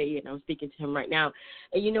Cafe, and I'm speaking to him right now.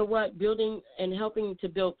 And you know what? Building and helping to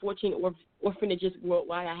build 14 orphanages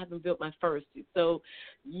worldwide. I haven't built my first, so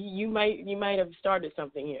you might have started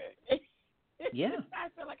something here. Yeah. I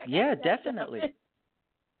feel like definitely.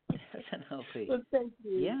 Definitely. Well, thank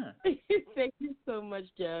you. Yeah. Thank you so much,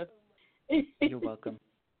 Jeff. You're welcome.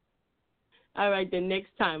 All right, then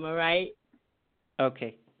next time, all right?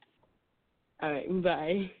 Okay. All right,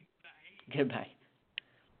 bye. Goodbye.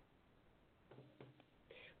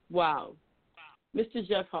 Wow. Mr.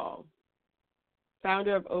 Jeff Hall,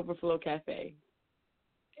 founder of Overflow Cafe,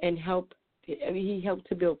 and he helped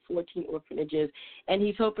to build 14 orphanages, and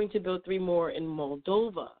he's hoping to build 3 more in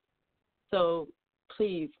Moldova. So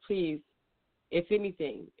please, if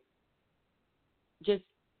anything, just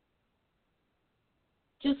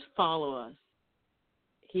follow us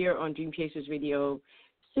here on Dream Chasers Radio.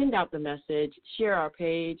 Send out the message, share our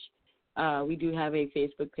page. We do have a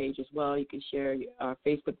Facebook page as well. You can share our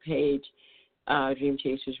Facebook page, Dream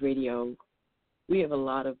Chasers Radio. We have a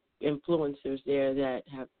lot of influencers there that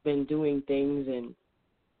have been doing things, and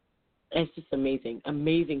it's just amazing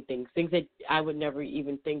things that I would never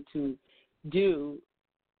even think to do,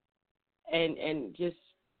 and just,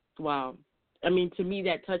 wow. I mean, to me,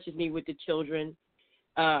 that touches me with the children.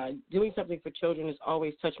 Doing something for children has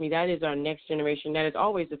always touched me. That is our next generation. That is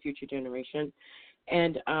always the future generation,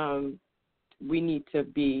 and we need to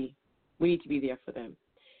be there for them.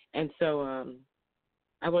 And so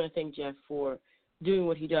I want to thank Jeff for doing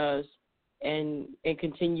what he does and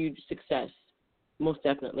continued success. Most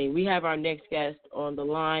definitely. We have our next guest on the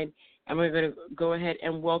line, and we're going to go ahead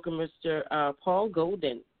and welcome Mr. Paul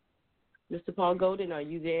Golden. Mr. Paul Golden, are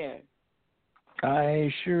you there?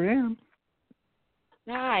 I sure am.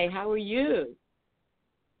 Hi, how are you?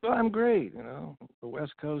 Well, I'm great. The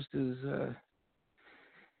West Coast is,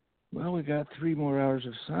 we got 3 more hours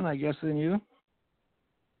of sun, I guess, than you.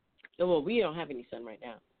 Well, we don't have any sun right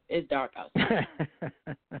now. It's dark outside.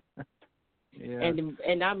 Yeah.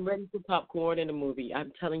 And I'm ready for popcorn and a movie.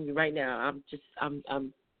 I'm telling you right now.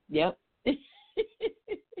 Yep.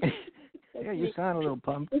 Yeah, you sound a little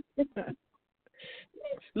pumped.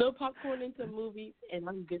 Little popcorn into movies, and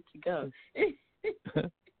I'm good to go.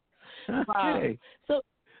 Wow. Okay. So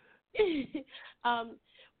let's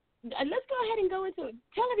go ahead and go into it.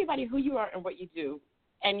 Tell everybody who you are and what you do.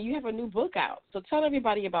 And you have a new book out. So tell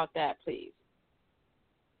everybody about that, please.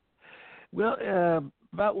 Well,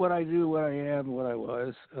 about what I do, what I am, what I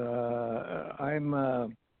was.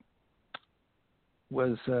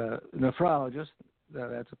 Was a nephrologist.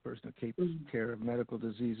 That's a person who takes care of medical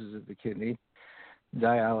diseases of the kidney,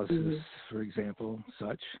 dialysis, for example,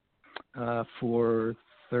 such, for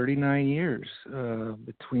 39 years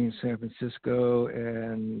between San Francisco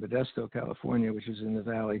and Modesto, California, which is in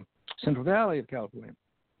the Central Valley of California.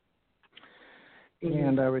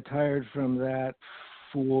 And I retired from that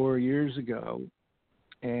 4 years ago,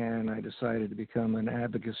 and I decided to become an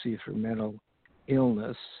advocacy for mental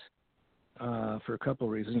illness for a couple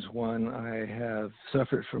of reasons. One, I have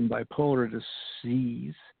suffered from bipolar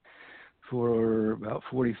disease for about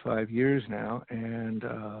 45 years now, and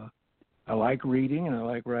I like reading and I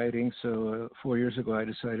like writing, so 4 years ago I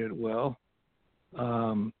decided,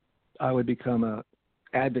 I would become an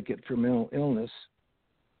advocate for mental illness,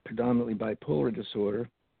 predominantly bipolar disorder,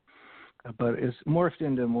 but it's morphed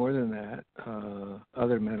into more than that,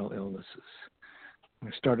 other mental illnesses. I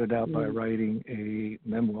started out by writing a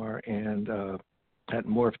memoir, and that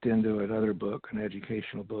morphed into another book, an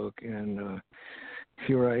educational book, and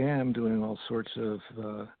here I am doing all sorts of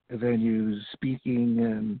venues, speaking,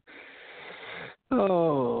 and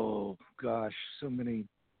so many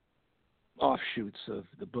offshoots of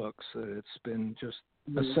the books. It's been just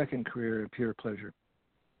a second career, pure pleasure.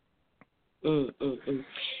 And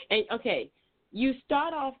okay, you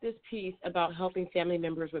start off this piece about helping family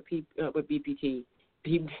members with BPD,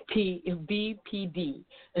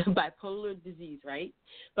 bipolar disease, right?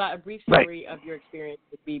 But a brief summary of your experience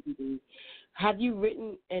with BPD. Have you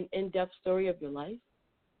written an in-depth story of your life?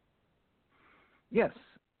 Yes.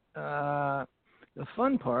 The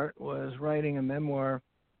fun part was writing a memoir,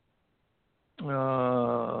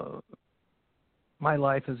 my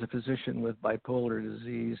life as a physician with bipolar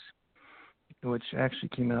disease, which actually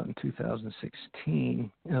came out in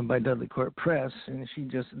 2016 by Dudley Court Press, and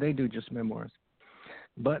they do just memoirs.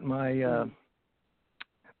 But my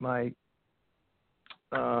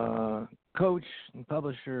coach and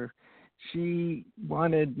publisher, she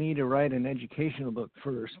wanted me to write an educational book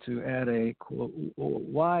first to add a quote,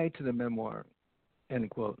 why to the memoir, end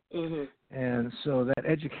quote. And so that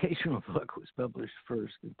educational book was published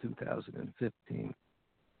first in 2015.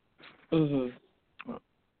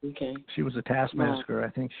 Okay. She was a taskmaster.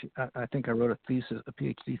 Wow. I think I wrote a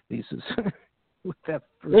PhD thesis with that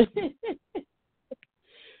first.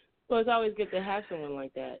 Well, it's always good to have someone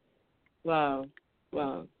like that. Wow.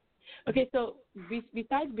 Okay, so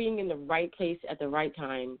besides being in the right place at the right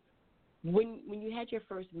time, when you had your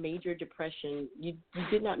first major depression, you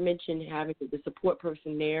did not mention having the support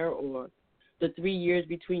person there or the 3 years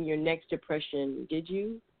between your next depression, did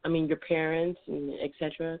you? I mean, your parents and et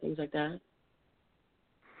cetera, things like that?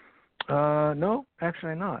 No,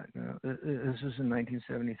 actually not. This was in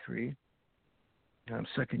 1973. I'm a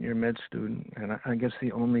second-year med student, and I guess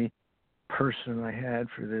the only person I had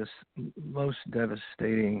for this most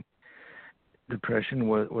devastating depression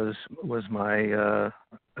was my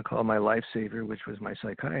I call my lifesaver, which was my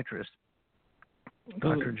psychiatrist,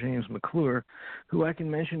 Dr. James McClure, who I can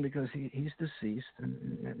mention because he's deceased,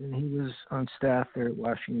 and he was on staff there at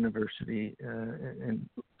Washington University in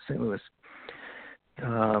St. Louis.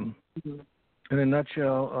 In a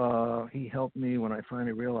nutshell, he helped me when I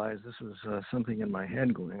finally realized this was something in my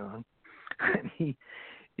head going on. And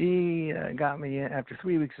he got me in, after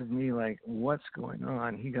 3 weeks of me like, what's going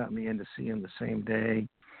on? He got me in to see him the same day.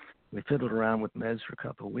 We fiddled around with meds for a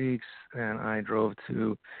couple of weeks, and I drove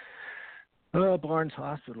to Barnes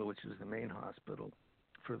Hospital, which is the main hospital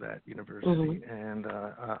for that university. And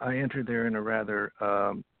I entered there in a rather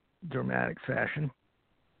dramatic fashion.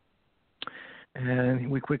 And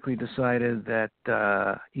we quickly decided that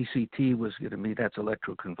ECT was going to be, that's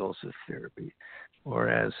electroconvulsive therapy, or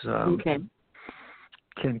as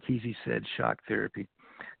Ken Kesey said, shock therapy.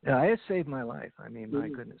 It saved my life. I mean, my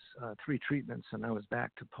goodness, 3 treatments and I was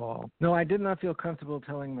back to Paul. No, I did not feel comfortable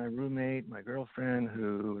telling my roommate, my girlfriend,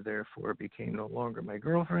 who therefore became no longer my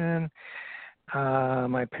girlfriend.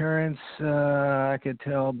 My parents, I could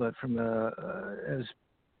tell, but from as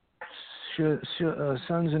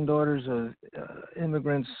sons and daughters of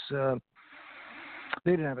immigrants,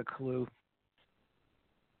 they didn't have a clue.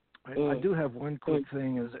 I do have one quick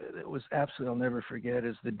thing. It was absolutely, I'll never forget,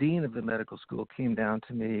 is the dean of the medical school came down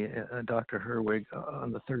to me, Dr. Herwig,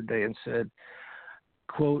 on the third day and said,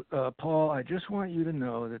 quote, Paul, I just want you to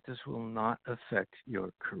know that this will not affect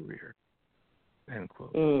your career, end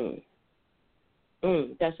quote.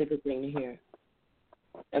 That's a good thing to hear.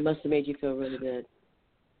 That must have made you feel really good.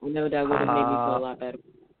 I know that would have made me feel a lot better.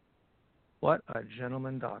 What a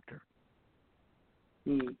gentleman doctor.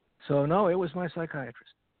 So, no, it was my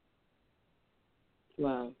psychiatrist.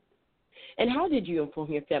 Wow. And how did you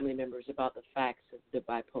inform your family members about the facts of the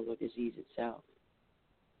bipolar disease itself?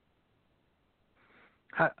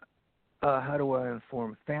 How do I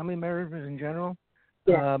inform family members in general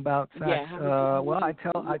about facts?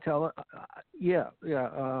 Yeah.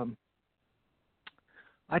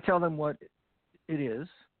 I tell them what it is,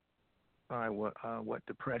 what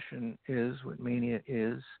depression is, what mania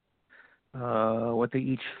is, what they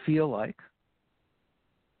each feel like.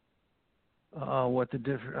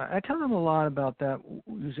 I tell them a lot about that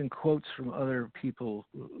using quotes from other people,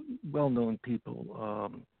 well-known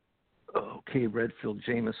people. Redfield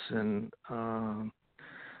Jameson,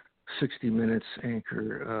 60 Minutes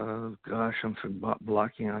anchor. I'm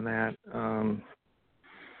blocking on that.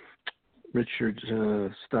 Richard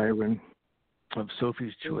Styron of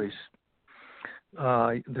Sophie's Choice.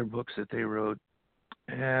 Their books that they wrote,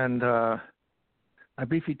 and I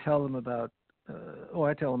briefly tell them about.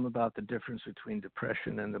 I tell them about the difference between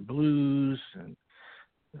depression and the blues, and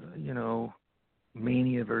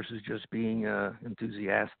mania versus just being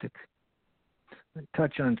enthusiastic. I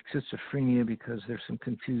touch on schizophrenia because there's some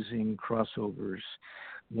confusing crossovers.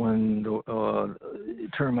 One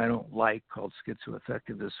term I don't like called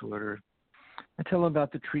schizoaffective disorder. I tell them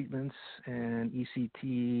about the treatments and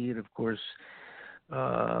ECT, and of course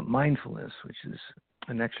mindfulness, which is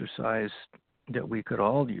an exercise that we could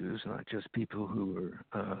all use, not just people who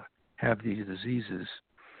have these diseases.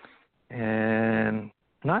 And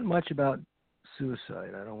not much about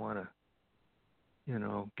suicide. I don't want to,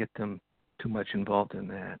 get them too much involved in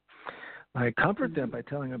that. I comfort them by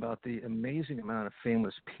telling about the amazing amount of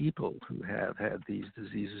famous people who have had these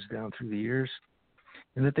diseases down through the years,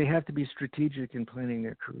 and that they have to be strategic in planning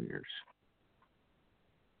their careers.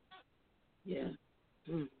 Yeah.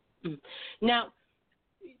 Mm-hmm. Now,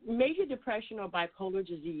 major depression or bipolar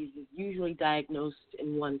disease is usually diagnosed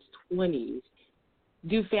in one's 20s.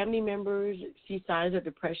 Do family members see signs of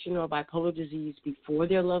depression or bipolar disease before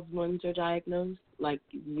their loved ones are diagnosed, like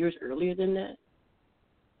years earlier than that?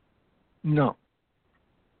 No.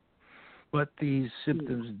 But these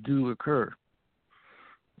symptoms do occur.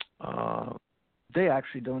 They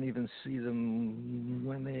actually don't even see them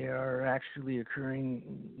when they are actually occurring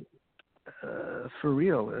for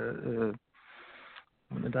real.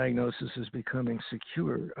 When the diagnosis is becoming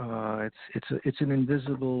secure, it's an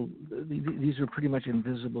invisible. These are pretty much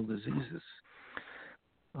invisible diseases.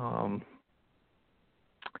 In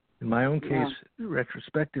my own case,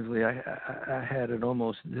 retrospectively, I had an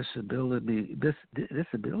almost disability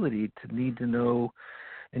to need to know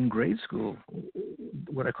in grade school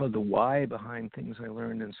what I called the why behind things I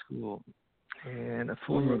learned in school, and a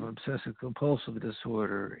form of obsessive compulsive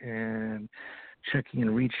disorder, and checking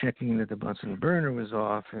and rechecking that the Bunsen burner was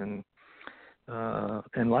off, and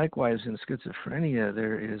likewise in schizophrenia,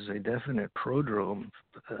 there is a definite prodrome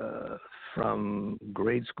from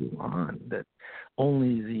grade school on that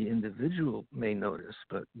only the individual may notice,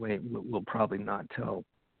 but will probably not tell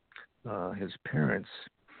his parents.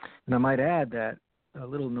 And I might add that a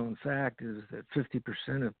little known fact is that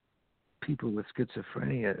 50% of people with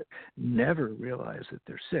schizophrenia never realize that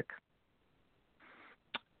they're sick,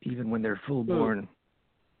 even when they're full-born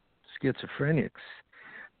schizophrenics.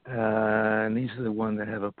 And these are the ones that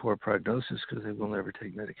have a poor prognosis because they will never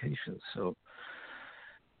take medications. So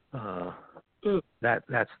that's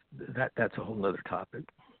a whole other topic.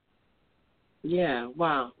 Yeah.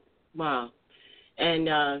 Wow. And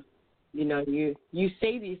you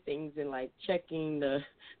say these things and like checking the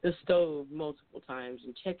stove multiple times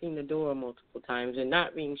and checking the door multiple times and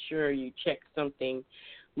not being sure you check something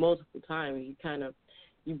multiple times.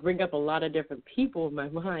 You bring up a lot of different people in my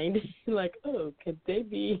mind. Like, oh, could they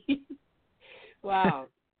be? Wow.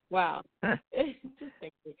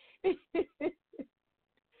 Interesting.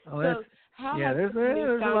 There's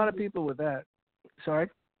a lot of people with that. Sorry?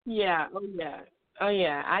 Yeah. Oh,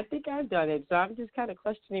 yeah. I think I've done it, so I'm just kind of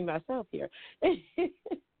questioning myself here.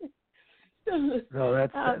 No,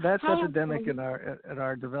 that's epidemic in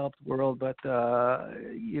our developed world, but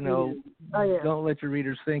don't let your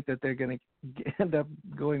readers think that they're going to end up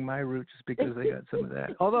going my route just because they got some of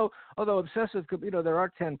that. Although obsessive, there are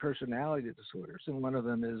 10 personality disorders, and one of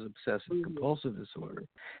them is obsessive compulsive disorder,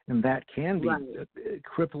 and that can be a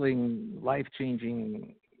crippling,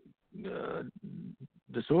 life-changing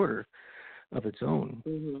disorder of its own.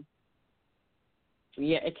 Mm-hmm.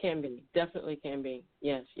 Yeah, it can be. Definitely can be.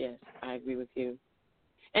 Yes, I agree with you.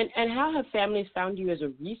 And how have families found you as a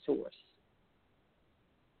resource?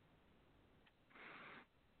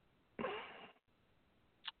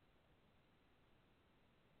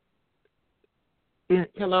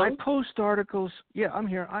 Hello? I post articles. Yeah, I'm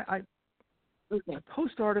here. I okay.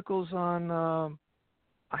 post articles on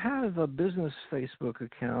I have a business Facebook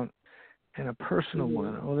account and a personal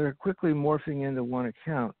one. Well, they're quickly morphing into one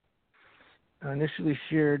account. I initially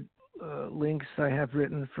shared links I have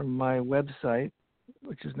written from my website,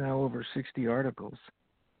 which is now over 60 articles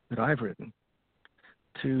that I've written,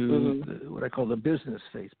 to what I call the business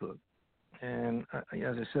Facebook. And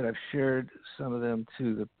as I said, I've shared some of them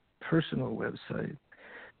to the personal website.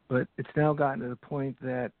 But it's now gotten to the point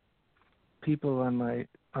that people on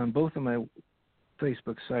both of my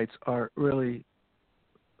Facebook sites are really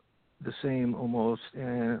the same almost,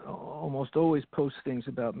 and almost always post things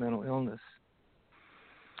about mental illness,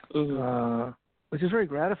 which is very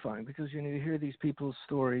gratifying because you hear these people's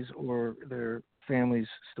stories or their families'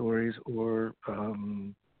 stories, or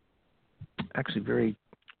actually very,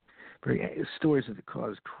 very stories that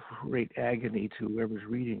cause great agony to whoever's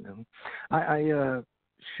reading them. I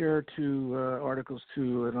share two articles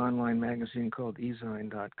to an online magazine called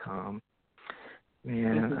ezine.com.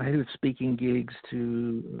 And I do speaking gigs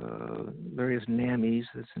to various NAMIs.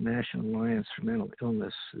 That's the National Alliance for Mental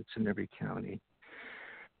Illness. It's in every county.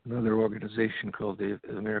 Another organization called the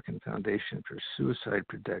American Foundation for Suicide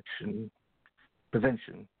Prevention.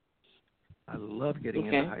 I love getting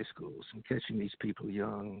into high schools and catching these people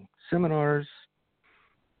young. Seminars.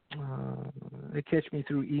 They catch me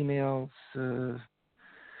through emails,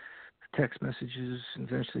 text messages, and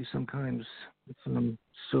eventually sometimes some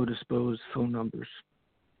so disposed phone numbers.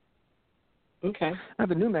 Okay. I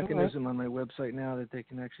have a new mechanism on my website now that they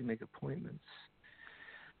can actually make appointments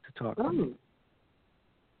to talk to me.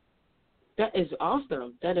 That is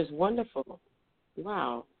awesome. That is wonderful.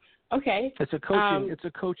 Wow. Okay. It's a coaching. It's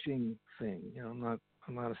a coaching thing. I'm not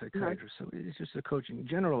a psychiatrist, so it's just a coaching,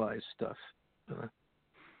 generalized stuff.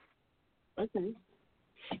 Okay.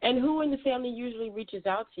 And who in the family usually reaches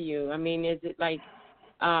out to you? I mean, is it like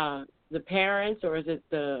the parents, or is it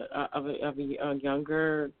the of a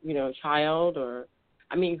younger, child, or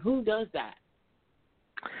I mean, who does that?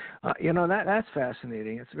 That's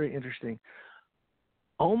fascinating. It's very interesting.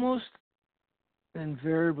 Almost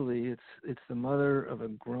invariably, it's the mother of a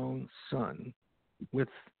grown son with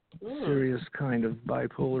serious kind of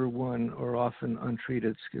bipolar 1 or often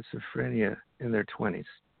untreated schizophrenia in their 20s.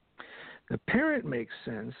 The parent makes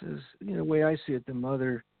sense. The way I see it, the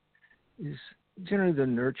mother is generally the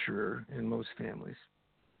nurturer in most families.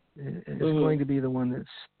 And it's going to be the one that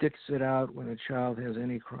sticks it out when a child has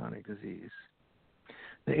any chronic disease.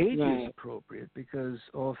 The age is appropriate because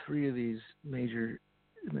all three of these major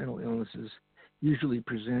mental illnesses usually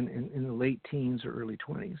present in the late teens or early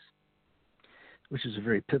 20s, which is a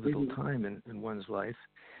very pivotal time in one's life.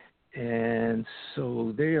 And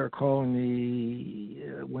so they are calling me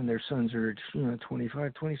when their sons are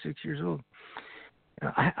 25, 26 years old.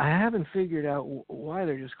 I haven't figured out why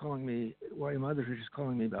they're just calling me, why mothers are just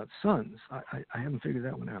calling me about sons. I haven't figured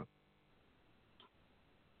that one out.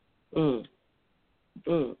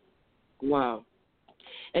 Wow.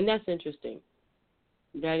 And that's interesting.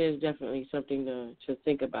 That is definitely something to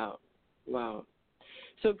think about. Wow.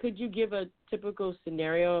 So could you give a typical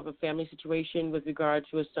scenario of a family situation with regard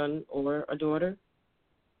to a son or a daughter?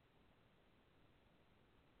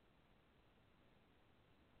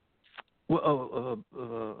 Well,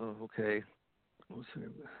 okay.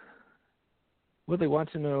 Well, they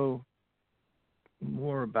want to know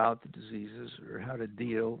more about the diseases or how to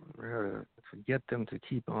deal or how to get them to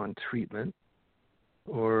keep on treatment,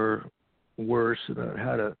 or worse, about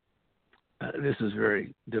how to, this is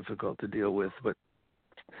very difficult to deal with,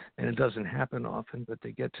 and it doesn't happen often, but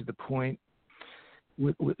they get to the point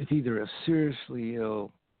with either a seriously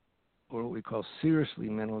ill or what we call seriously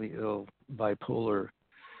mentally ill bipolar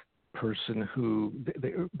person who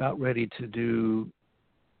they're about ready to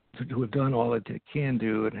have done all that they can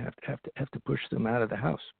do and have to push them out of the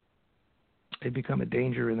house. They become a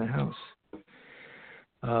danger in the house.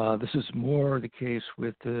 This is more the case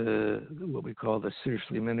with what we call the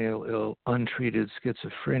seriously mentally ill untreated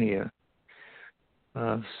schizophrenia.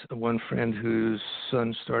 One friend whose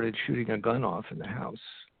son started shooting a gun off in the house,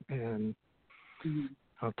 and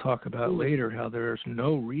I'll talk about later how there's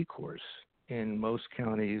no recourse in most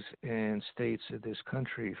counties and states of this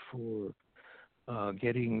country for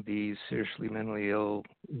getting these seriously mentally ill,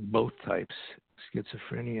 both types,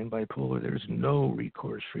 schizophrenia and bipolar. There's no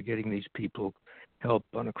recourse for getting these people help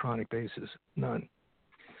on a chronic basis, none.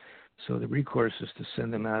 So the recourse is to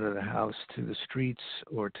send them out of the house to the streets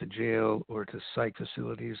or to jail or to psych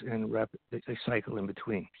facilities, and they cycle in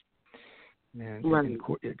between. And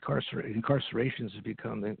incarcerations have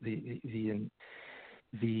become the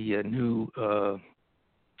new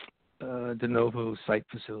de novo psych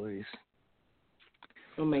facilities.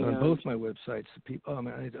 Oh my So on gosh. both my websites, the people.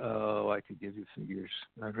 I could give you figures.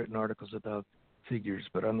 I've written articles about figures,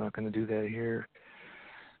 but I'm not going to do that here.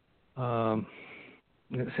 So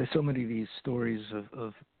many of these stories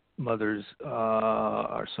of mothers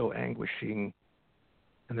are so anguishing,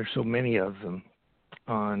 and there's so many of them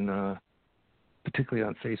on, particularly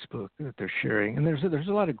on Facebook, that they're sharing. And there's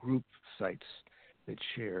a lot of group sites that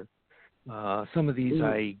share. Some of these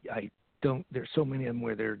I don't. There's so many of them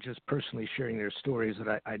where they're just personally sharing their stories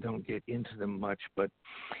that I don't get into them much. But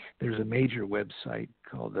there's a major website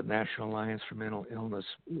called the National Alliance for Mental Illness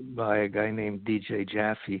by a guy named DJ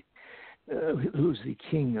Jaffe, who's the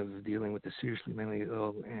king of dealing with the seriously mentally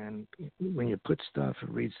ill. And when you put stuff or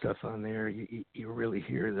read stuff on there, you really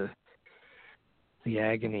hear the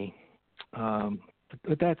agony.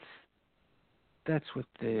 But that's what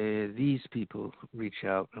these people reach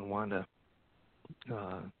out and want to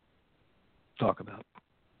talk about.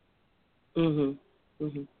 Mhm.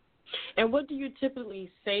 Mhm. And what do you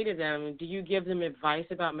typically say to them? Do you give them advice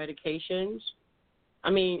about medications?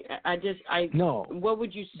 I mean, No. What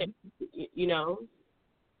would you say? You know?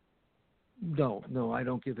 No, I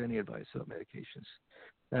don't give any advice about medications.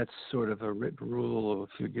 That's sort of a written rule.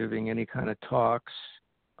 If you're giving any kind of talks,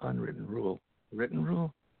 unwritten rule. Written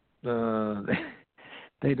rule?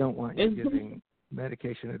 They don't want you giving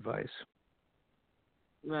medication advice.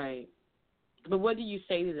 Right. But what do you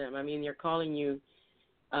say to them? I mean, they're calling you.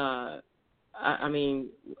 I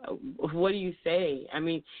mean, what do you say? I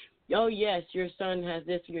mean, oh yes, your son has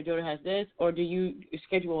this, or your daughter has this, or do you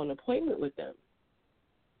schedule an appointment with them?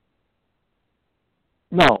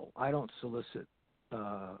 No, I don't solicit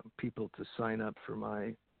people to sign up for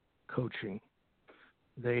my coaching.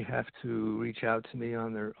 They have to reach out to me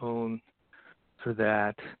on their own for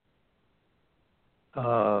that.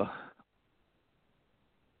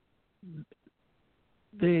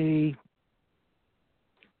 They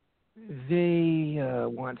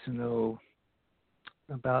want to know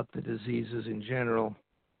about the diseases in general,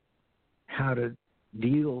 how to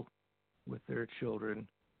deal with their children,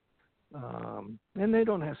 and they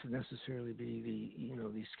don't have to necessarily be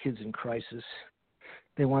these kids in crisis.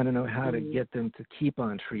 They want to know how to get them to keep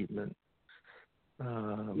on treatment.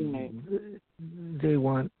 They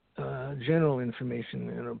want general information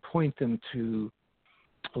and point them to,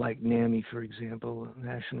 like NAMI, for example,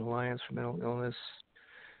 National Alliance for Mental Illness.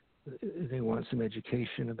 They want some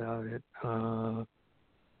education about it.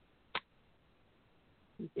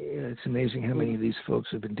 It's amazing how many of these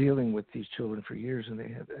folks have been dealing with these children for years, and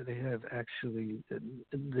they have actually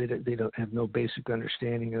they don't have no basic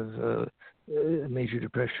understanding of major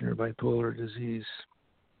depression or bipolar disease.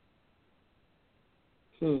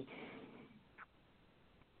 And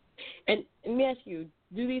let me ask you,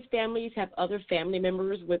 do these families have other family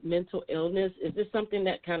members with mental illness? Is this something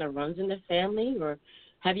that kind of runs in the family, or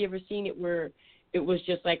have you ever seen it where it was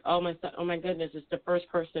just like, oh my goodness, it's the first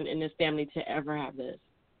person in this family to ever have this?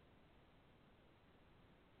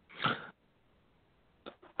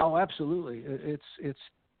 Oh, absolutely. It's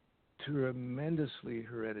tremendously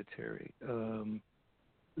hereditary.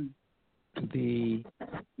 The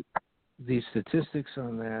statistics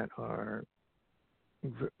on that are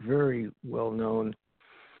very well known.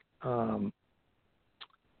 Let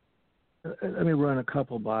me run a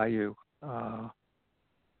couple by you.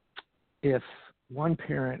 If one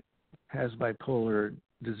parent has bipolar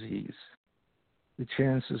disease, the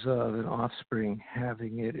chances of an offspring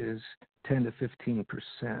having it is 10 to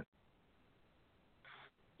 15%.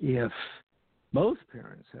 If both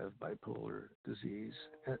parents have bipolar disease,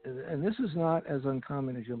 and this is not as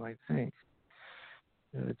uncommon as you might think,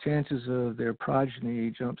 the chances of their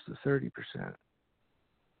progeny jumps to 30%.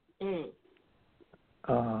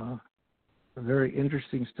 A very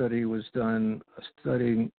interesting study was done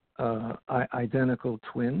studying identical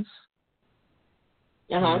twins,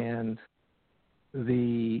 and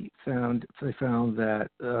they found that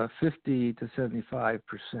 50 to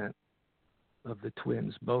 75% of the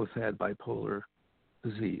twins both had bipolar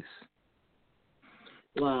disease.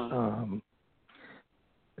 Wow.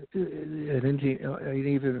 An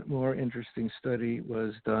even more interesting study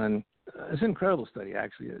was done. It's an incredible study,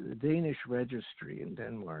 actually. The Danish registry in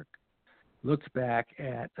Denmark looked back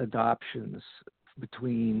at adoptions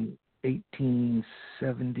between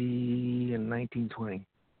 1870 and 1920.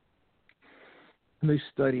 And they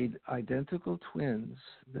studied identical twins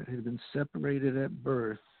that had been separated at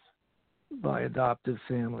birth by adoptive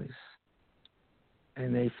families.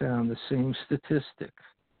 And they found the same statistic,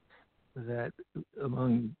 that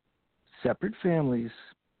among separate families,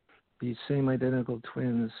 these same identical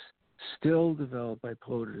twins still develop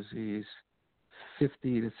bipolar disease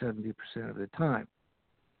 50 to 70% of the time.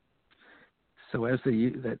 So as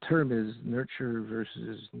that term is nurture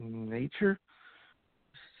versus nature,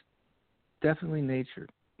 definitely nature.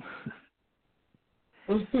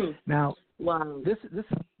 Now, wow.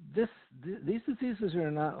 These diseases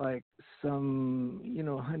are not like some,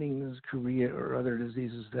 Huntington's, chorea, or other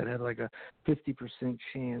diseases that have like a 50%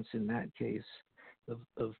 chance in that case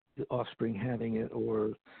of the offspring having it,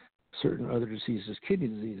 or certain other diseases, kidney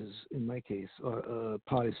diseases, in my case,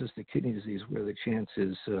 polycystic kidney disease, where the chance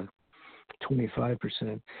is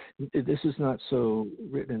 25%. This is not so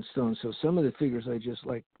written in stone. So some of the figures I just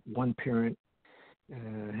like one parent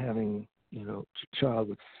having, child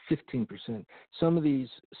with 15%. Some of these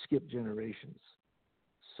skip generations.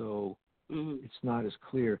 So it's not as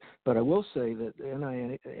clear. But I will say that the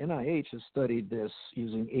NIH has studied this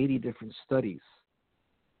using 80 different studies.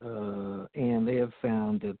 And they have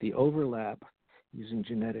found that the overlap using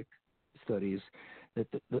genetic studies, that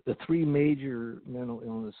the three major mental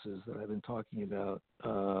illnesses that I've been talking about,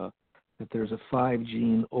 that there's a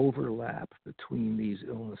 5-gene overlap between these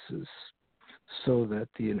illnesses, so that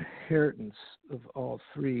the inheritance of all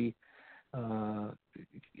three can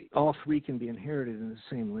be inherited in the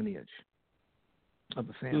same lineage of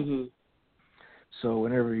the family. So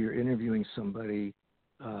whenever you're interviewing somebody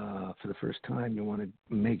for the first time, you want to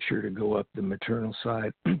make sure to go up the maternal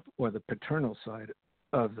side or the paternal side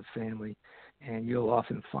of the family, and you'll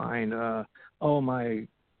often find, my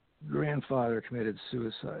grandfather committed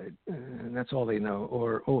suicide, and that's all they know.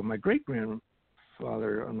 Or, my great-grandfather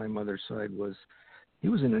on my mother's side he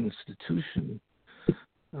was in an institution,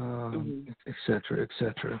 et cetera, et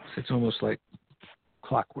cetera. It's almost like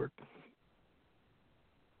clockwork.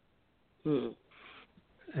 And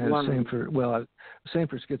same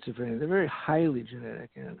for schizophrenia. They're very highly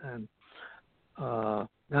genetic, and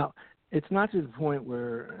now it's not to the point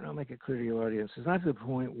where, and I'll make it clear to your audience, it's not to the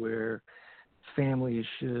point where families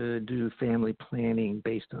should do family planning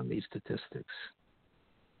based on these statistics.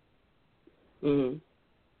 Okay.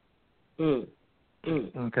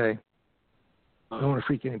 I don't want to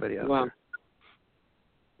freak anybody out there.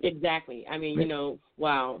 Exactly. I mean,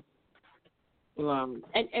 wow.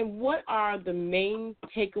 And what are the main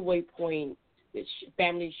takeaway points that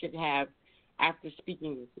families should have after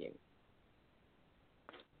speaking with you?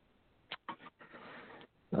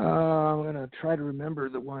 I'm going to try to remember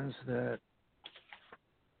the ones that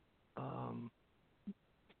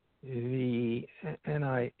the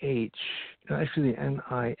NIMH,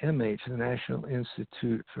 the National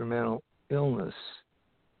Institute for Mental Illness,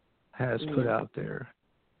 has put out there.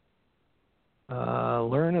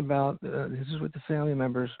 Learn about, this is with the family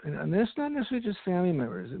members, and it's not necessarily just family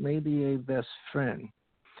members. It may be a best friend.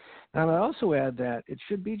 And I also add that it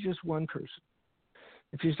should be just one person.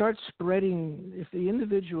 If you start spreading, if the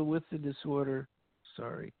individual with the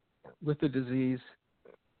with the disease,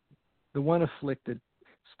 the one afflicted,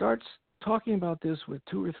 starts talking about this with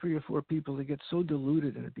 2 or 3 or 4 people, it gets so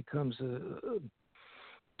diluted and it becomes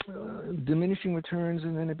diminishing returns,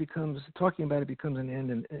 and then talking about it becomes an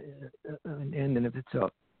end in of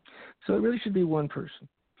itself. So it really should be one person,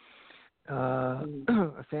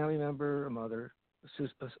 a family member, a mother, a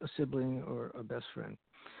sibling, or a best friend.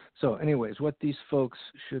 So anyways, what these folks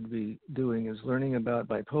should be doing is learning about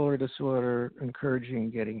bipolar disorder, encouraging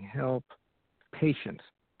getting help, patience.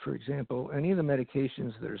 For example, any of the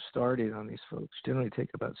medications that are started on these folks generally take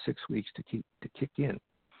about 6 weeks to kick in.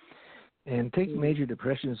 And take major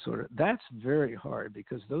depression disorder. That's very hard,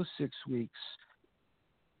 because those 6 weeks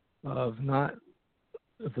of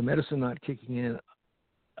the medicine not kicking in,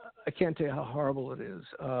 I can't tell you how horrible it is.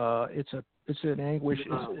 It's an anguish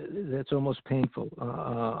that's almost painful.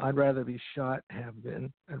 I'd rather be shot, have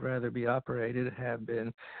been. I'd rather be operated, have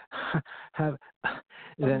been,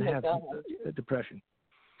 than have depression.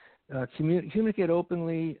 Communicate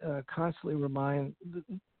openly, constantly remind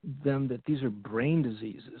them that these are brain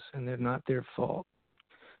diseases and they're not their fault.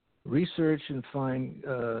 Research and find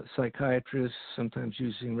psychiatrists, sometimes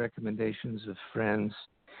using recommendations of friends.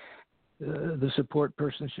 The support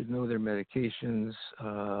person should know their medications,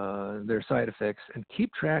 their side effects, and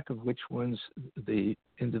keep track of which ones the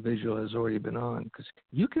individual has already been on, because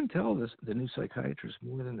you can tell the new psychiatrist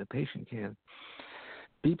more than the patient can.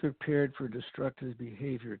 Be prepared for destructive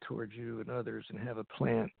behavior towards you and others, and have a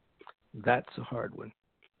plan. That's a hard one.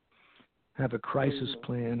 Have a crisis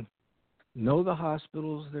plan. Know the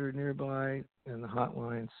hospitals that are nearby and the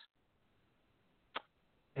hotlines.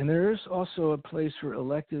 And there is also a place for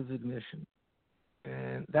elective admission,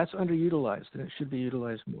 and that's underutilized, and it should be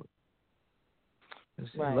utilized more.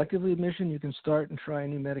 Right. Elective admission, you can start and try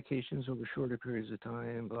new medications over shorter periods of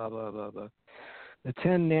time, blah, blah, blah, blah.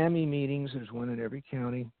 Attend NAMI meetings. There's one in every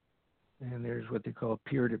county. and there's what they call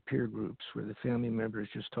peer-to-peer groups where the family members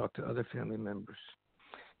just talk to other family members.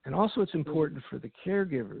 And also it's important for the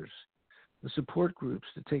caregivers, the support groups,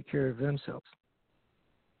 to take care of themselves.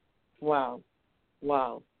 Wow.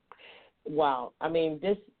 I mean,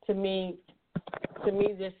 this to me,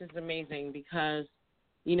 this is amazing because,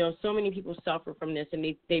 you know, so many people suffer from this, and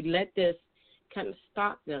they let this kind of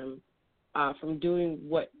stop them from doing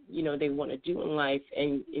what, you know, they want to do in life.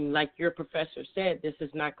 And like your professor said, this is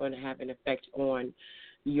not going to have an effect on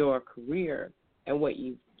your career and what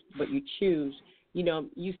you choose. You know,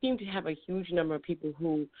 you seem to have a huge number of people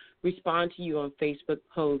who respond to you on Facebook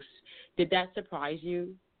posts. Did that surprise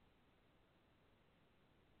you?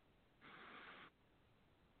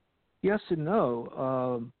 Yes and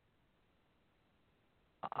no.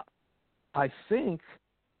 I think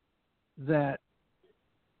that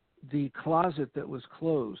the closet that was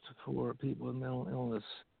closed for people with mental illness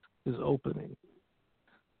is opening.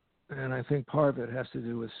 And I think part of it has to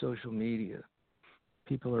do with social media.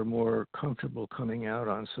 People are more comfortable coming out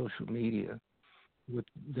on social media with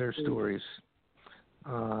their stories.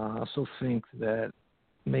 I also think that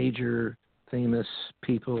major famous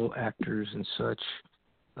people, actors and such,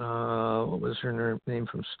 what was her name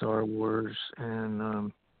from Star Wars,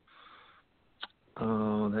 and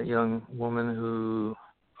that young woman who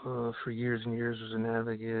for years and years was an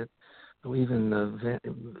advocate, even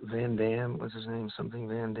Van Damme, what's his name, something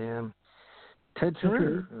Van Damme, Ted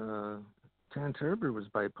Turner. Ted Turner was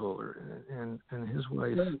bipolar, and his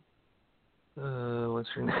wife, what's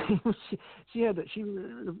her name? she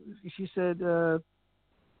said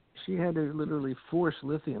she had to literally force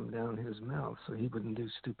lithium down his mouth so he wouldn't do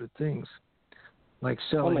stupid things, like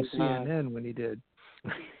selling CNN when he did.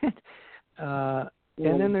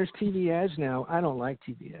 And then there's TV ads now. I don't like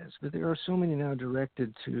TV ads, but there are so many now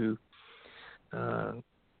directed to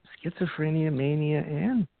schizophrenia, mania,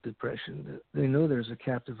 and depression. That they know there's a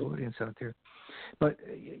captive audience out there. But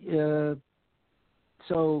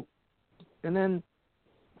so, and then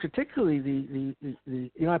particularly the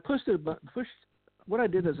you know, I pushed. What I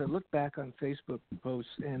did is I looked back on Facebook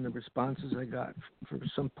posts and the responses I got for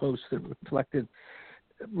some posts that reflected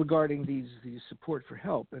regarding these support for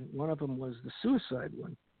help, and one of them was the suicide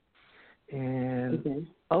one. And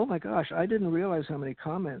oh my gosh, I didn't realize how many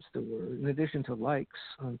comments there were in addition to likes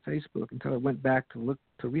on Facebook until I went back to look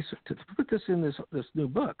to research to put this in this new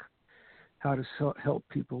book, how to help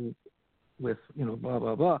people with, you know, blah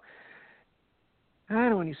blah blah.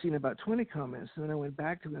 I'd only seen about 20 comments, and then I went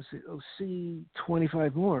back to them and said, "Oh, see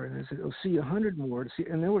 25 more," and I said, "Oh, see 100 more,"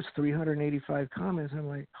 and there was 385 comments. I'm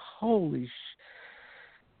like, holy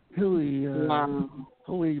holy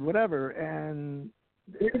whatever. And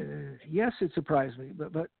yes, it surprised me,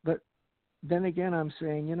 but then again, I'm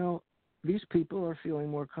saying, you know, these people are feeling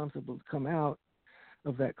more comfortable to come out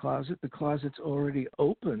of that closet. The closet's already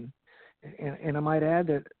open, and I might add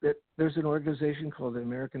that there's an organization called the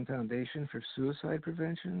American Foundation for Suicide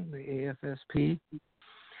Prevention, the AFSP,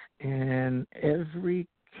 and every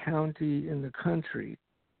county in the country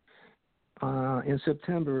in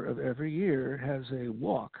September of every year has a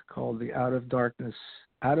walk called the Out of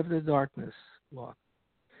the Darkness walk,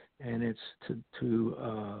 and it's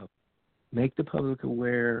to make the public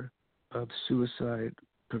aware of suicide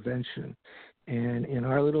prevention. And in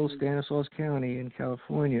our little Stanislaus County in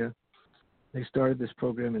California, they started this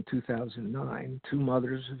program in 2009. Two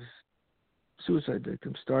mothers of suicide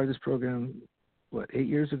victims started this program, 8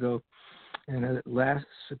 years ago, and last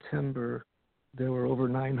September there were over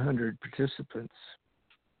 900 participants.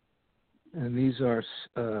 And these are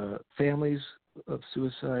families of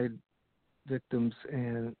suicide victims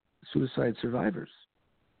and suicide survivors.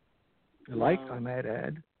 Wow. I might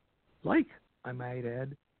add,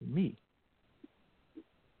 me.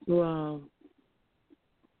 Wow.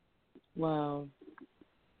 Well,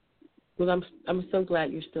 I'm so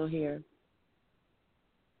glad you're still here.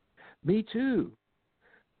 Me too.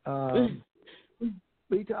 I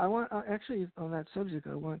want actually on that subject.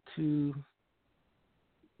 I want to.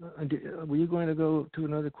 Were you going to go to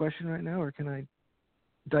another question right now, or can I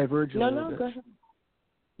diverge a little bit? No, go ahead.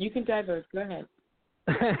 You can diverge. Go ahead.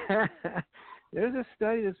 There's a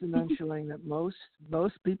study that's been done showing that most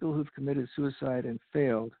people who've committed suicide and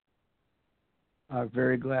failed are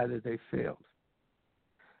very glad that they failed.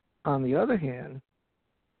 On the other hand,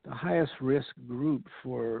 the highest risk group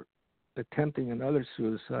for attempting another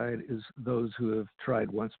suicide is those who have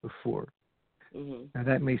tried once before. Mm-hmm. Now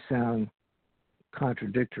that may sound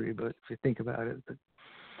contradictory, but if you think about it, but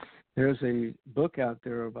there's a book out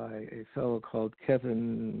there by a fellow called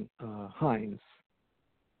Kevin Hines,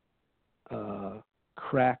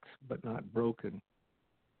 Cracked but Not Broken.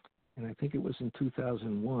 and I think it was in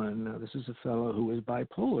 2001. Now, this is a fellow who was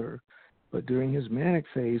bipolar, but during his manic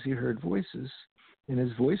phase, he heard voices, and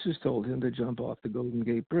his voices told him to jump off the Golden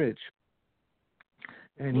Gate Bridge.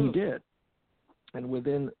 And he did. And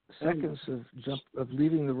within seconds of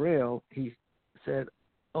leaving the rail, he said,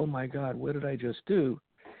 "Oh my God, what did I just do?"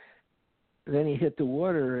 Then he hit the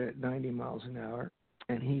water at 90 miles an hour,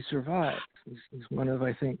 and he survived. He's one of,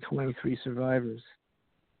 I think, 23 survivors.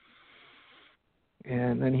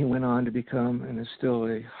 And then he went on to become, and is still,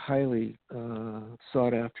 a highly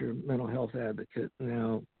sought-after mental health advocate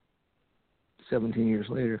now, 17 years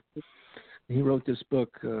later. He wrote this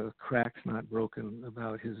book, Cracked Not Broken,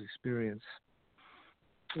 about his experience.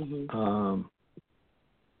 And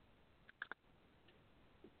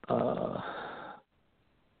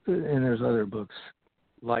there's other books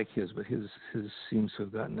like his, but his seems to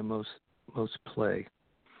have gotten the most play.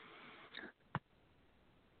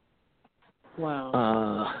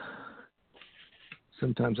 Wow.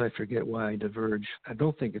 Sometimes I forget why I diverge. I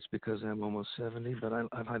don't think it's because I'm almost 70, but I'd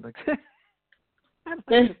like to, I'd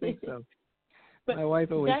like to think so. But my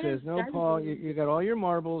wife always says, "No, Paul, is, you got all your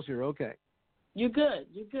marbles. You're okay." You're good.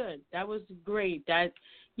 You're good. That was great. That,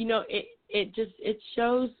 it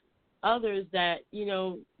shows others that,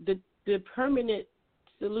 the permanent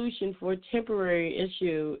solution for a temporary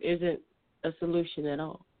issue isn't a solution at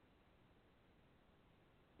all.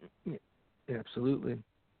 Absolutely.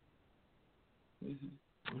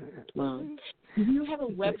 Well, do you have a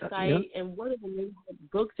website, and what are the main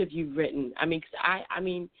books have you written? I mean, 'cause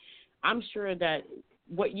I'm sure that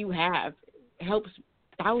what you have helps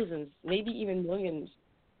thousands, maybe even millions.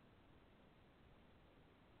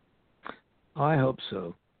 I hope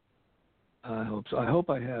so. I hope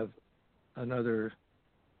I have another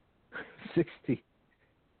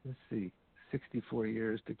 64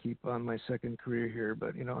 years to keep on my second career here,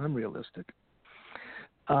 but I'm realistic.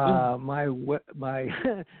 My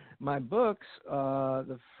books,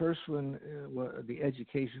 the first one, the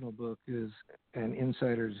educational book, is An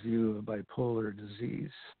Insider's View of Bipolar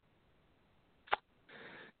Disease.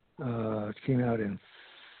 It came out in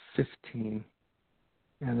 2015.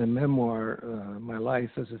 And the memoir, My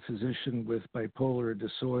Life as a Physician with Bipolar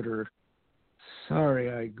Disorder.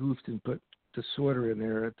 Sorry, I goofed and put disorder in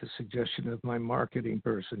there at the suggestion of my marketing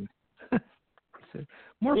person.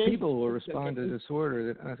 More people will respond to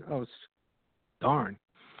disorder than, darn.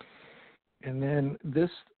 And then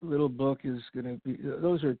this little book is going to be,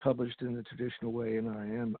 those are published in the traditional way, and I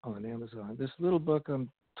am on Amazon. This little book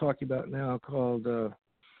I'm talking about now, called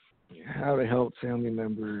How to Help Family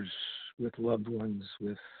Members with Loved Ones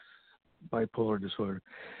with Bipolar Disorder,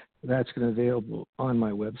 that's going to be available on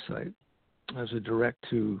my website as a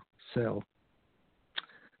direct-to-sell.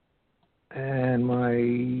 And my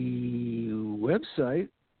website,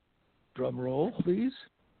 drum roll, please.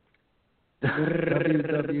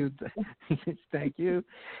 Thank you.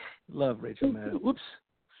 Love Rachel Maddow. Whoops,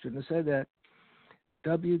 shouldn't have said that.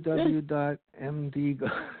 www.md.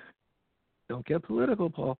 Don't get political,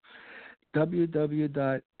 Paul.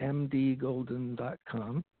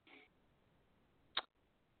 www.mdgolden.com.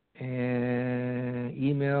 And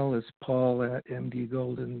email is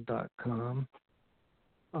paul@mdgolden.com.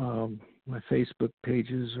 My Facebook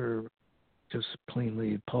pages are just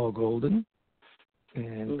plainly Paul Golden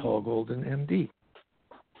and Paul Golden, MD.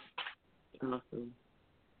 Awesome.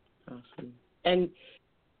 And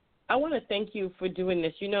I want to thank you for doing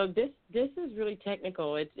this. This is really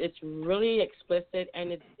technical. It's really explicit,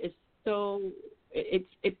 and it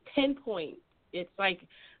pinpoint. It's like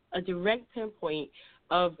a direct pinpoint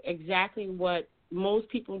of exactly what most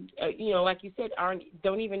people, like you said,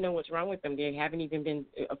 don't even know what's wrong with them. They haven't even been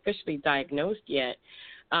officially diagnosed yet.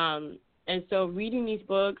 And so reading these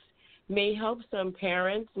books may help some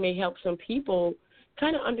parents, may help some people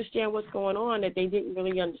kind of understand what's going on that they didn't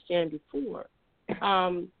really understand before.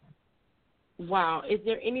 Wow. Is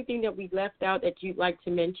there anything that we left out that you'd like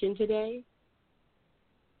to mention today?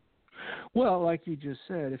 Well, like you just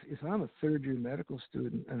said, if I'm a third-year medical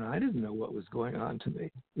student and I didn't know what was going on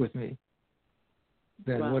with me,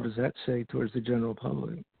 then What does that say towards the general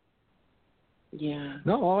public? Yeah.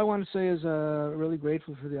 No, all I want to say is really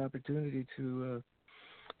grateful for the opportunity to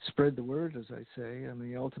spread the word, as I say. I mean,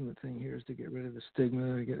 the ultimate thing here is to get rid of the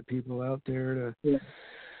stigma, to get people out there, to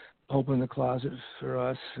open the closet for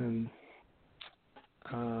us, and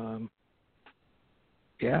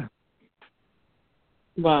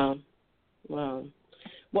Wow. Well,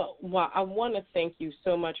 I want to thank you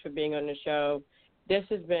so much for being on the show. This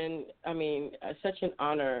has been, such an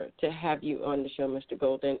honor to have you on the show, Mr.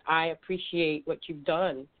 Golden. I appreciate what you've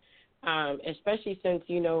done, especially since,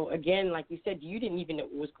 again, like you said, you didn't even know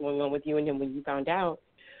what was going on with you and him when you found out.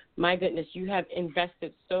 My goodness, you have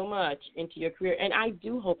invested so much into your career, and I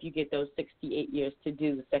do hope you get those 68 years to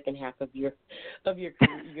do the second half of your career,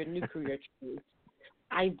 your new career choice.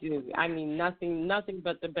 I do. I mean, nothing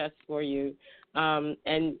but the best for you.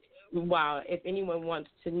 And wow, if anyone wants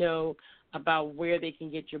to know about where they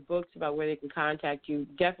can get your books, about where they can contact you,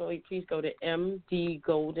 definitely please go to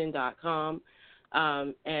mdgolden.com.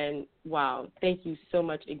 And wow, thank you so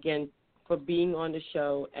much again for being on the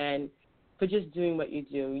show and for just doing what you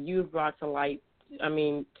do. You've brought to light, I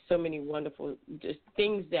mean, so many wonderful just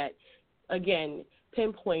things that, again,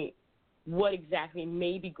 pinpoint what exactly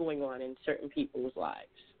may be going on in certain people's lives.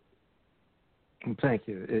 Thank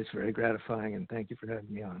you. It's very gratifying, and thank you for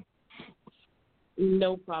having me on.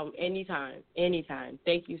 No problem. Anytime.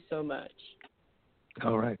 Thank you so much.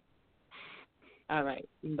 All right. All right.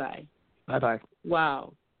 Bye. Bye-bye.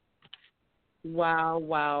 Wow.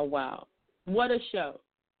 What a show.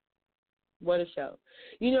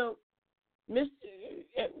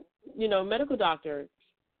 Medical doctors,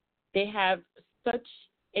 they have such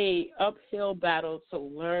a uphill battle to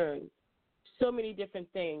learn so many different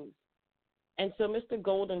things. And so Mr.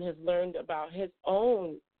 Golden has learned about his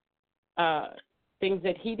own things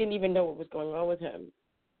that he didn't even know what was going on with him.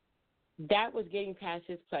 That was getting past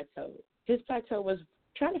his plateau. His plateau was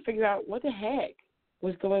trying to figure out what the heck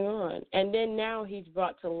was going on. And then now he's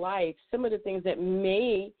brought to life some of the things that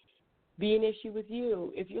may be an issue with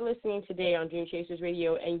you. If you're listening today on Dream Chasers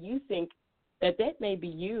Radio and you think that may be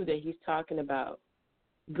you that he's talking about,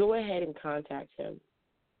 go ahead and contact him.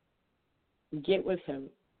 Get with him,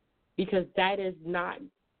 because that is not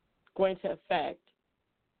going to affect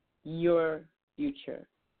your future.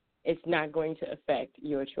 It's not going to affect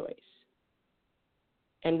your choice.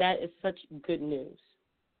 And that is such good news.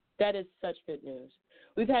 That is such good news.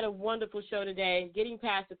 We've had a wonderful show today. Getting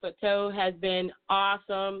past the plateau has been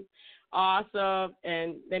awesome.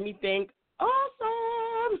 And let me think,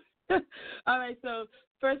 awesome. All right, so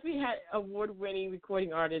first we had award-winning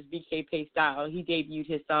recording artist BK Pay Style. He debuted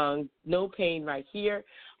his song No Pain right here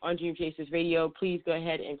on Dream Chasers Radio. Please go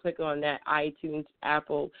ahead and click on that iTunes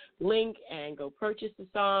Apple link and go purchase the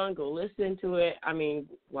song, go listen to it. I mean,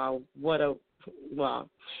 wow, what a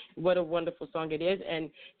wonderful song it is. And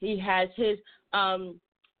he has his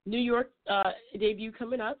New York debut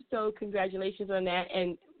coming up, so congratulations on that,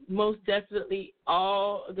 and most definitely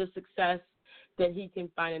all the success that he can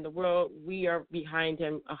find in the world. We are behind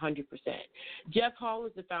him 100%. Jeff Hall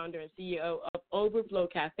is the founder and CEO of Overflow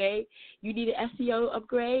Cafe. You need an SEO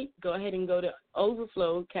upgrade? Go ahead and go to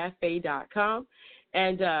overflowcafe.com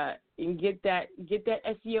and get that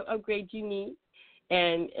SEO upgrade you need.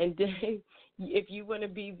 And if you want to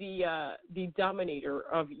be the dominator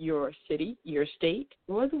of your city, your state,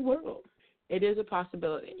 or the world, it is a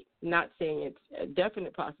possibility. Not saying it's a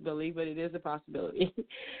definite possibility, but it is a possibility.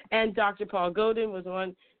 And Dr. Paul Golden was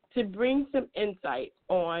on to bring some insight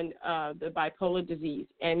on the bipolar disease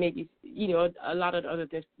and maybe, a lot of other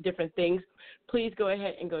different things. Please go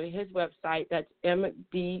ahead and go to his website. That's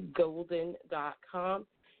mdgolden.com.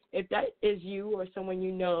 If that is you or someone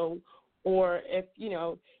you know, or if, you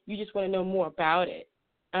just want to know more about it,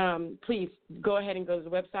 please go ahead and go to the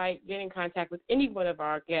website, get in contact with any one of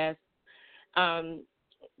our guests.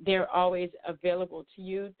 They're always available to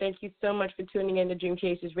you. Thank you so much for tuning in to Dream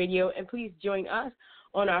Chasers Radio, and please join us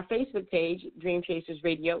on our Facebook page, Dream Chasers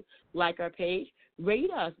Radio. Like our page,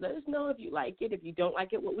 rate us. Let us know if you like it. If you don't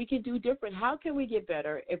like it, what we can do different. How can we get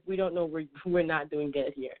better if we don't know we're not doing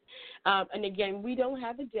good here? And again, we don't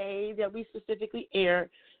have a day that we specifically air.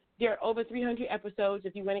 There are over 300 episodes.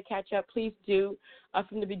 If you want to catch up, please do.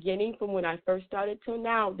 From the beginning, from when I first started till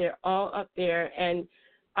now, they're all up there. And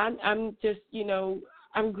I'm just,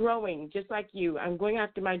 I'm growing just like you. I'm going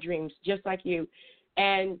after my dreams just like you.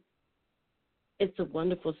 And it's a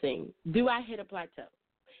wonderful thing. Do I hit a plateau?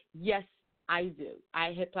 Yes, I do.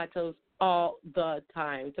 I hit plateaus all the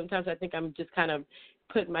time. Sometimes I think I'm just kind of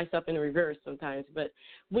putting myself in reverse sometimes. But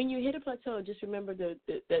when you hit a plateau, just remember that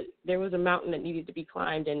there was a mountain that needed to be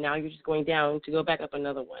climbed, and now you're just going down to go back up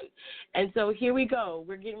another one. And so here we go.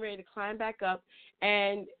 We're getting ready to climb back up,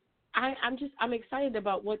 and I'm excited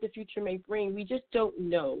about what the future may bring. We just don't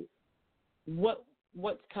know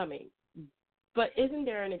what's coming. But isn't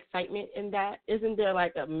there an excitement in that? Isn't there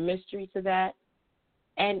like a mystery to that?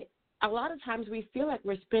 And a lot of times we feel like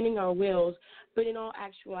we're spinning our wheels, but in all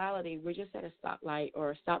actuality, we're just at a stoplight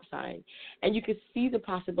or a stop sign. And you can see the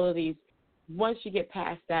possibilities once you get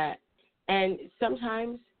past that. And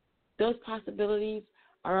sometimes those possibilities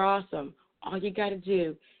are awesome. All you got to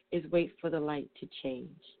do is wait for the light to change.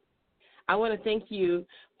 I want to thank you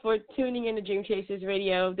for tuning in to Dream Chasers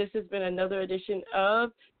Radio. This has been another edition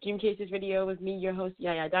of Dream Chasers Radio with me, your host,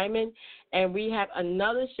 Yaya Diamond. And we have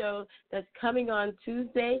another show that's coming on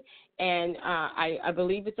Tuesday. And I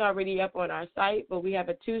believe it's already up on our site, but we have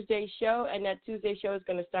a Tuesday show, and that Tuesday show is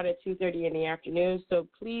going to start at 2:30 in the afternoon. So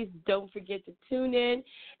please don't forget to tune in.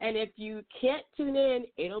 And if you can't tune in,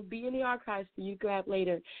 it'll be in the archives for you to grab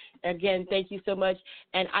later. Again, thank you so much.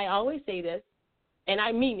 And I always say this, and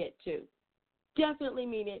I mean it too. Definitely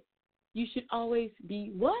mean it. You should always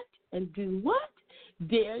be what and do what?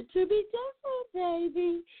 Dare to be different,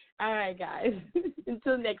 baby. All right, guys.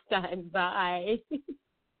 Until next time. Bye.